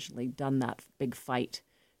who had originally done that big fight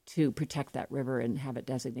to protect that river and have it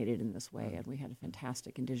designated in this way. And we had a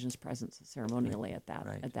fantastic Indigenous presence ceremonially at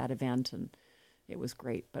that event, and it was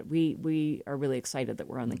great. But we are really excited that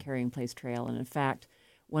we're on the Carrying Place Trail. And in fact,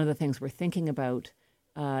 one of the things we're thinking about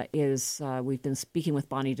is we've been speaking with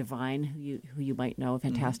Bonnie Devine, who you might know, a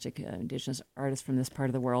fantastic Indigenous artist from this part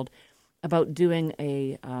of the world, about doing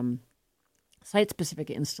a site-specific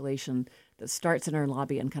installation that starts in our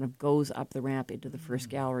lobby and kind of goes up the ramp into the first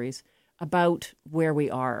galleries about where we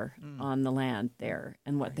are on the land there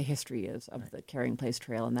and what the history is of the Carrying Place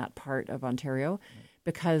Trail in that part of Ontario.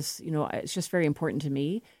 Because, it's just very important to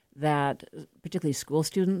me that particularly school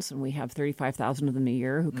students, and we have 35,000 of them a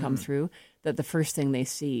year who come through, that the first thing they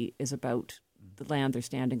see is about the land they're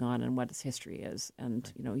standing on and what its history is.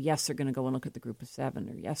 And, yes, they're going to go and look at the Group of Seven,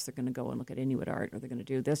 or yes, they're going to go and look at Inuit art, or they're going to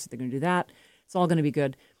do this, or they're going to do that. It's all going to be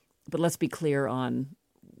good. But let's be clear on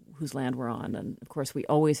whose land we're on. And, of course, we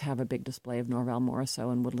always have a big display of Norval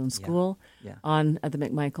Morrisseau and Woodland School on at the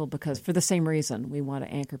McMichael, because for the same reason, we want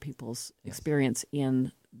to anchor people's experience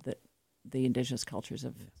in the Indigenous cultures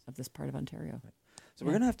of this part of Ontario. So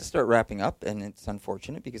we're going to have to start wrapping up, and it's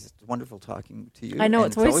unfortunate because it's wonderful talking to you. I know, and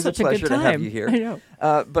it's always such a pleasure good time to have you here. I know.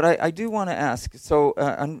 But I do want to ask, so,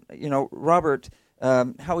 Robert,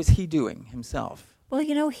 how is he doing himself? Well,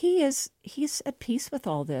 he's at peace with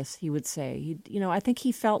all this, he would say. I think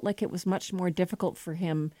he felt like it was much more difficult for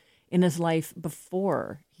him in his life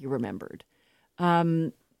before he remembered.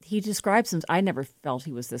 He describes him, I never felt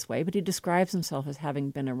he was this way, but he describes himself as having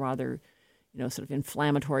been a rather, sort of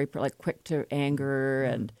inflammatory, like quick to anger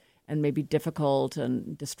and maybe difficult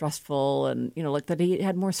and distrustful, and like that he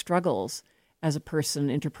had more struggles as a person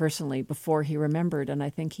interpersonally before he remembered. And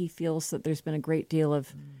I think he feels that there's been a great deal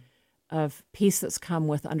of peace that's come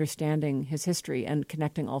with understanding his history and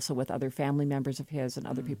connecting also with other family members of his and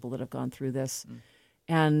other people that have gone through this,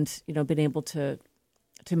 and been able to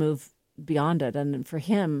move beyond it. And for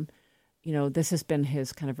him, this has been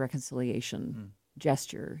his kind of reconciliation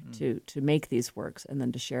gesture to make these works and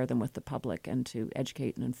then to share them with the public and to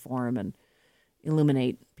educate and inform and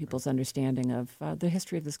illuminate people's understanding of the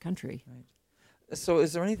history of this country. Right. So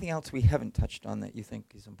is there anything else we haven't touched on that you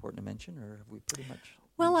think is important to mention, or have we pretty much?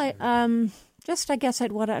 Well, I guess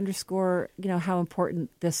I'd want to underscore, how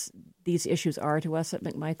important these issues are to us at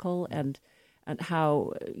McMichael, and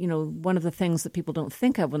how, one of the things that people don't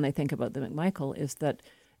think of when they think about the McMichael is that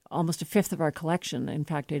almost a fifth of our collection, in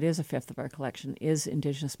fact, it is a fifth of our collection, is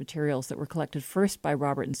Indigenous materials that were collected first by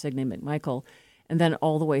Robert and Signe McMichael, and then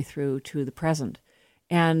all the way through to the present.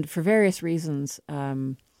 And for various reasons,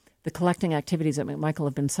 the collecting activities at McMichael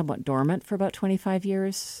have been somewhat dormant for about 25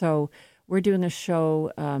 years. So we're doing a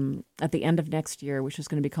show at the end of next year, which is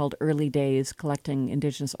going to be called Early Days, Collecting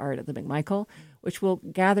Indigenous Art at the McMichael, which will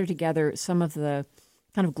gather together some of the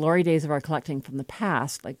kind of glory days of our collecting from the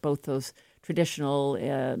past, like both those traditional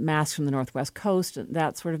masks from the Northwest Coast and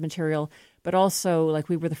that sort of material, but also like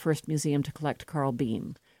we were the first museum to collect Carl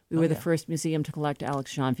Beam. We were the first museum to collect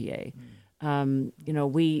Alex Janvier.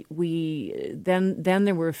 We then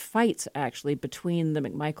there were fights actually between the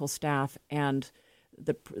McMichael staff and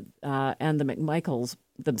the McMichaels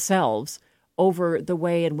themselves over the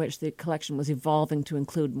way in which the collection was evolving to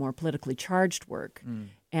include more politically charged work,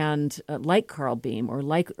 and like Carl Beam or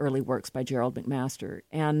like early works by Gerald McMaster.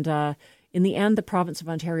 And in the end, the province of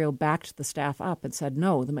Ontario backed the staff up and said,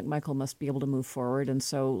 no, the McMichael must be able to move forward. And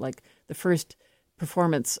so, like, the first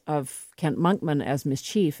performance of Kent Monkman as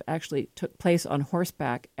Mischief actually took place on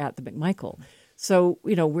horseback at the McMichael. So,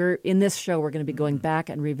 we're in this show, we're going to be going back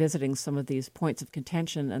and revisiting some of these points of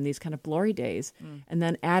contention and these kind of glory days, and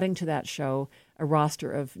then adding to that show a roster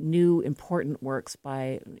of new important works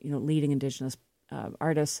by, leading Indigenous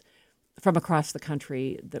artists from across the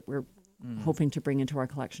country that we're hoping to bring into our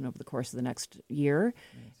collection over the course of the next year.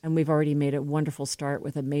 Nice. And we've already made a wonderful start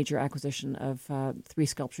with a major acquisition of 3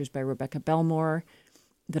 sculptures by Rebecca Belmore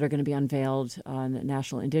that are going to be unveiled on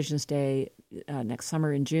National Indigenous Day next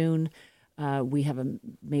summer in June. We have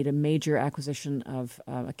made a major acquisition of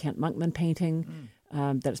a Kent Monkman painting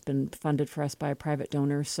that's been funded for us by a private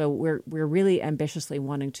donor. So we're really ambitiously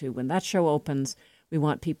wanting to, when that show opens, we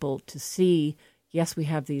want people to see, yes, we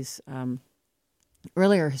have these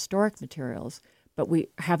earlier historic materials, but we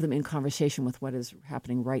have them in conversation with what is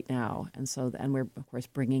happening right now. And we're, of course,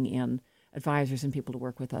 bringing in advisors and people to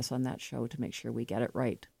work with us on that show to make sure we get it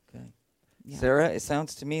right. Okay. Yeah. Sarah, it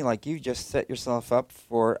sounds to me like you just set yourself up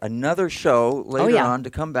for another show later on to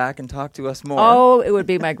come back and talk to us more. Oh, it would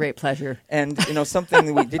be my great pleasure. And, something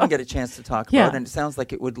that we didn't get a chance to talk about, and it sounds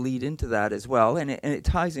like it would lead into that as well. And it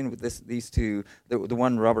ties in with these two, the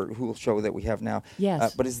one Robert Houle show that we have now.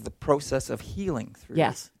 Yes. But is the process of healing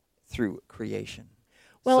through creation.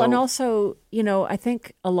 Well, and also, I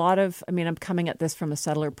think a lot of, I'm coming at this from a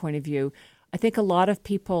settler point of view. I think a lot of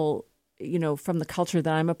people, from the culture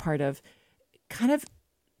that I'm a part of, kind of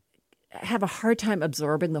have a hard time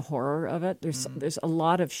absorbing the horror of it. There's a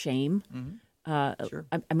lot of shame. Sure.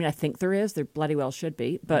 I think there is. There bloody well should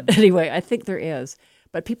be. But anyway, I think there is.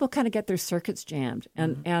 But people kind of get their circuits jammed,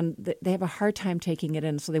 and they have a hard time taking it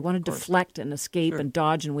in. So they want to deflect and escape and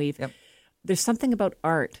dodge and weave. Yep. There's something about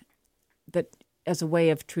art that, as a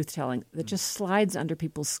way of truth-telling, that just slides under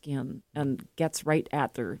people's skin and gets right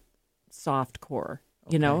at their soft core,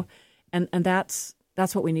 and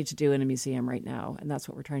that's what we need to do in a museum right now, and that's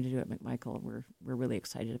what we're trying to do at McMichael. We're really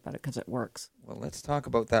excited about it because it works. Well, let's talk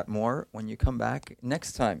about that more when you come back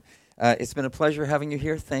next time. It's been a pleasure having you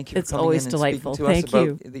here. Thank you for coming in and delightful. speaking to Thank us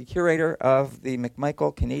you. about the curator of the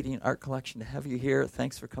McMichael Canadian Art Collection. To have you here,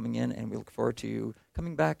 thanks for coming in, and we look forward to you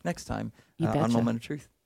coming back next time on Moment of Truth.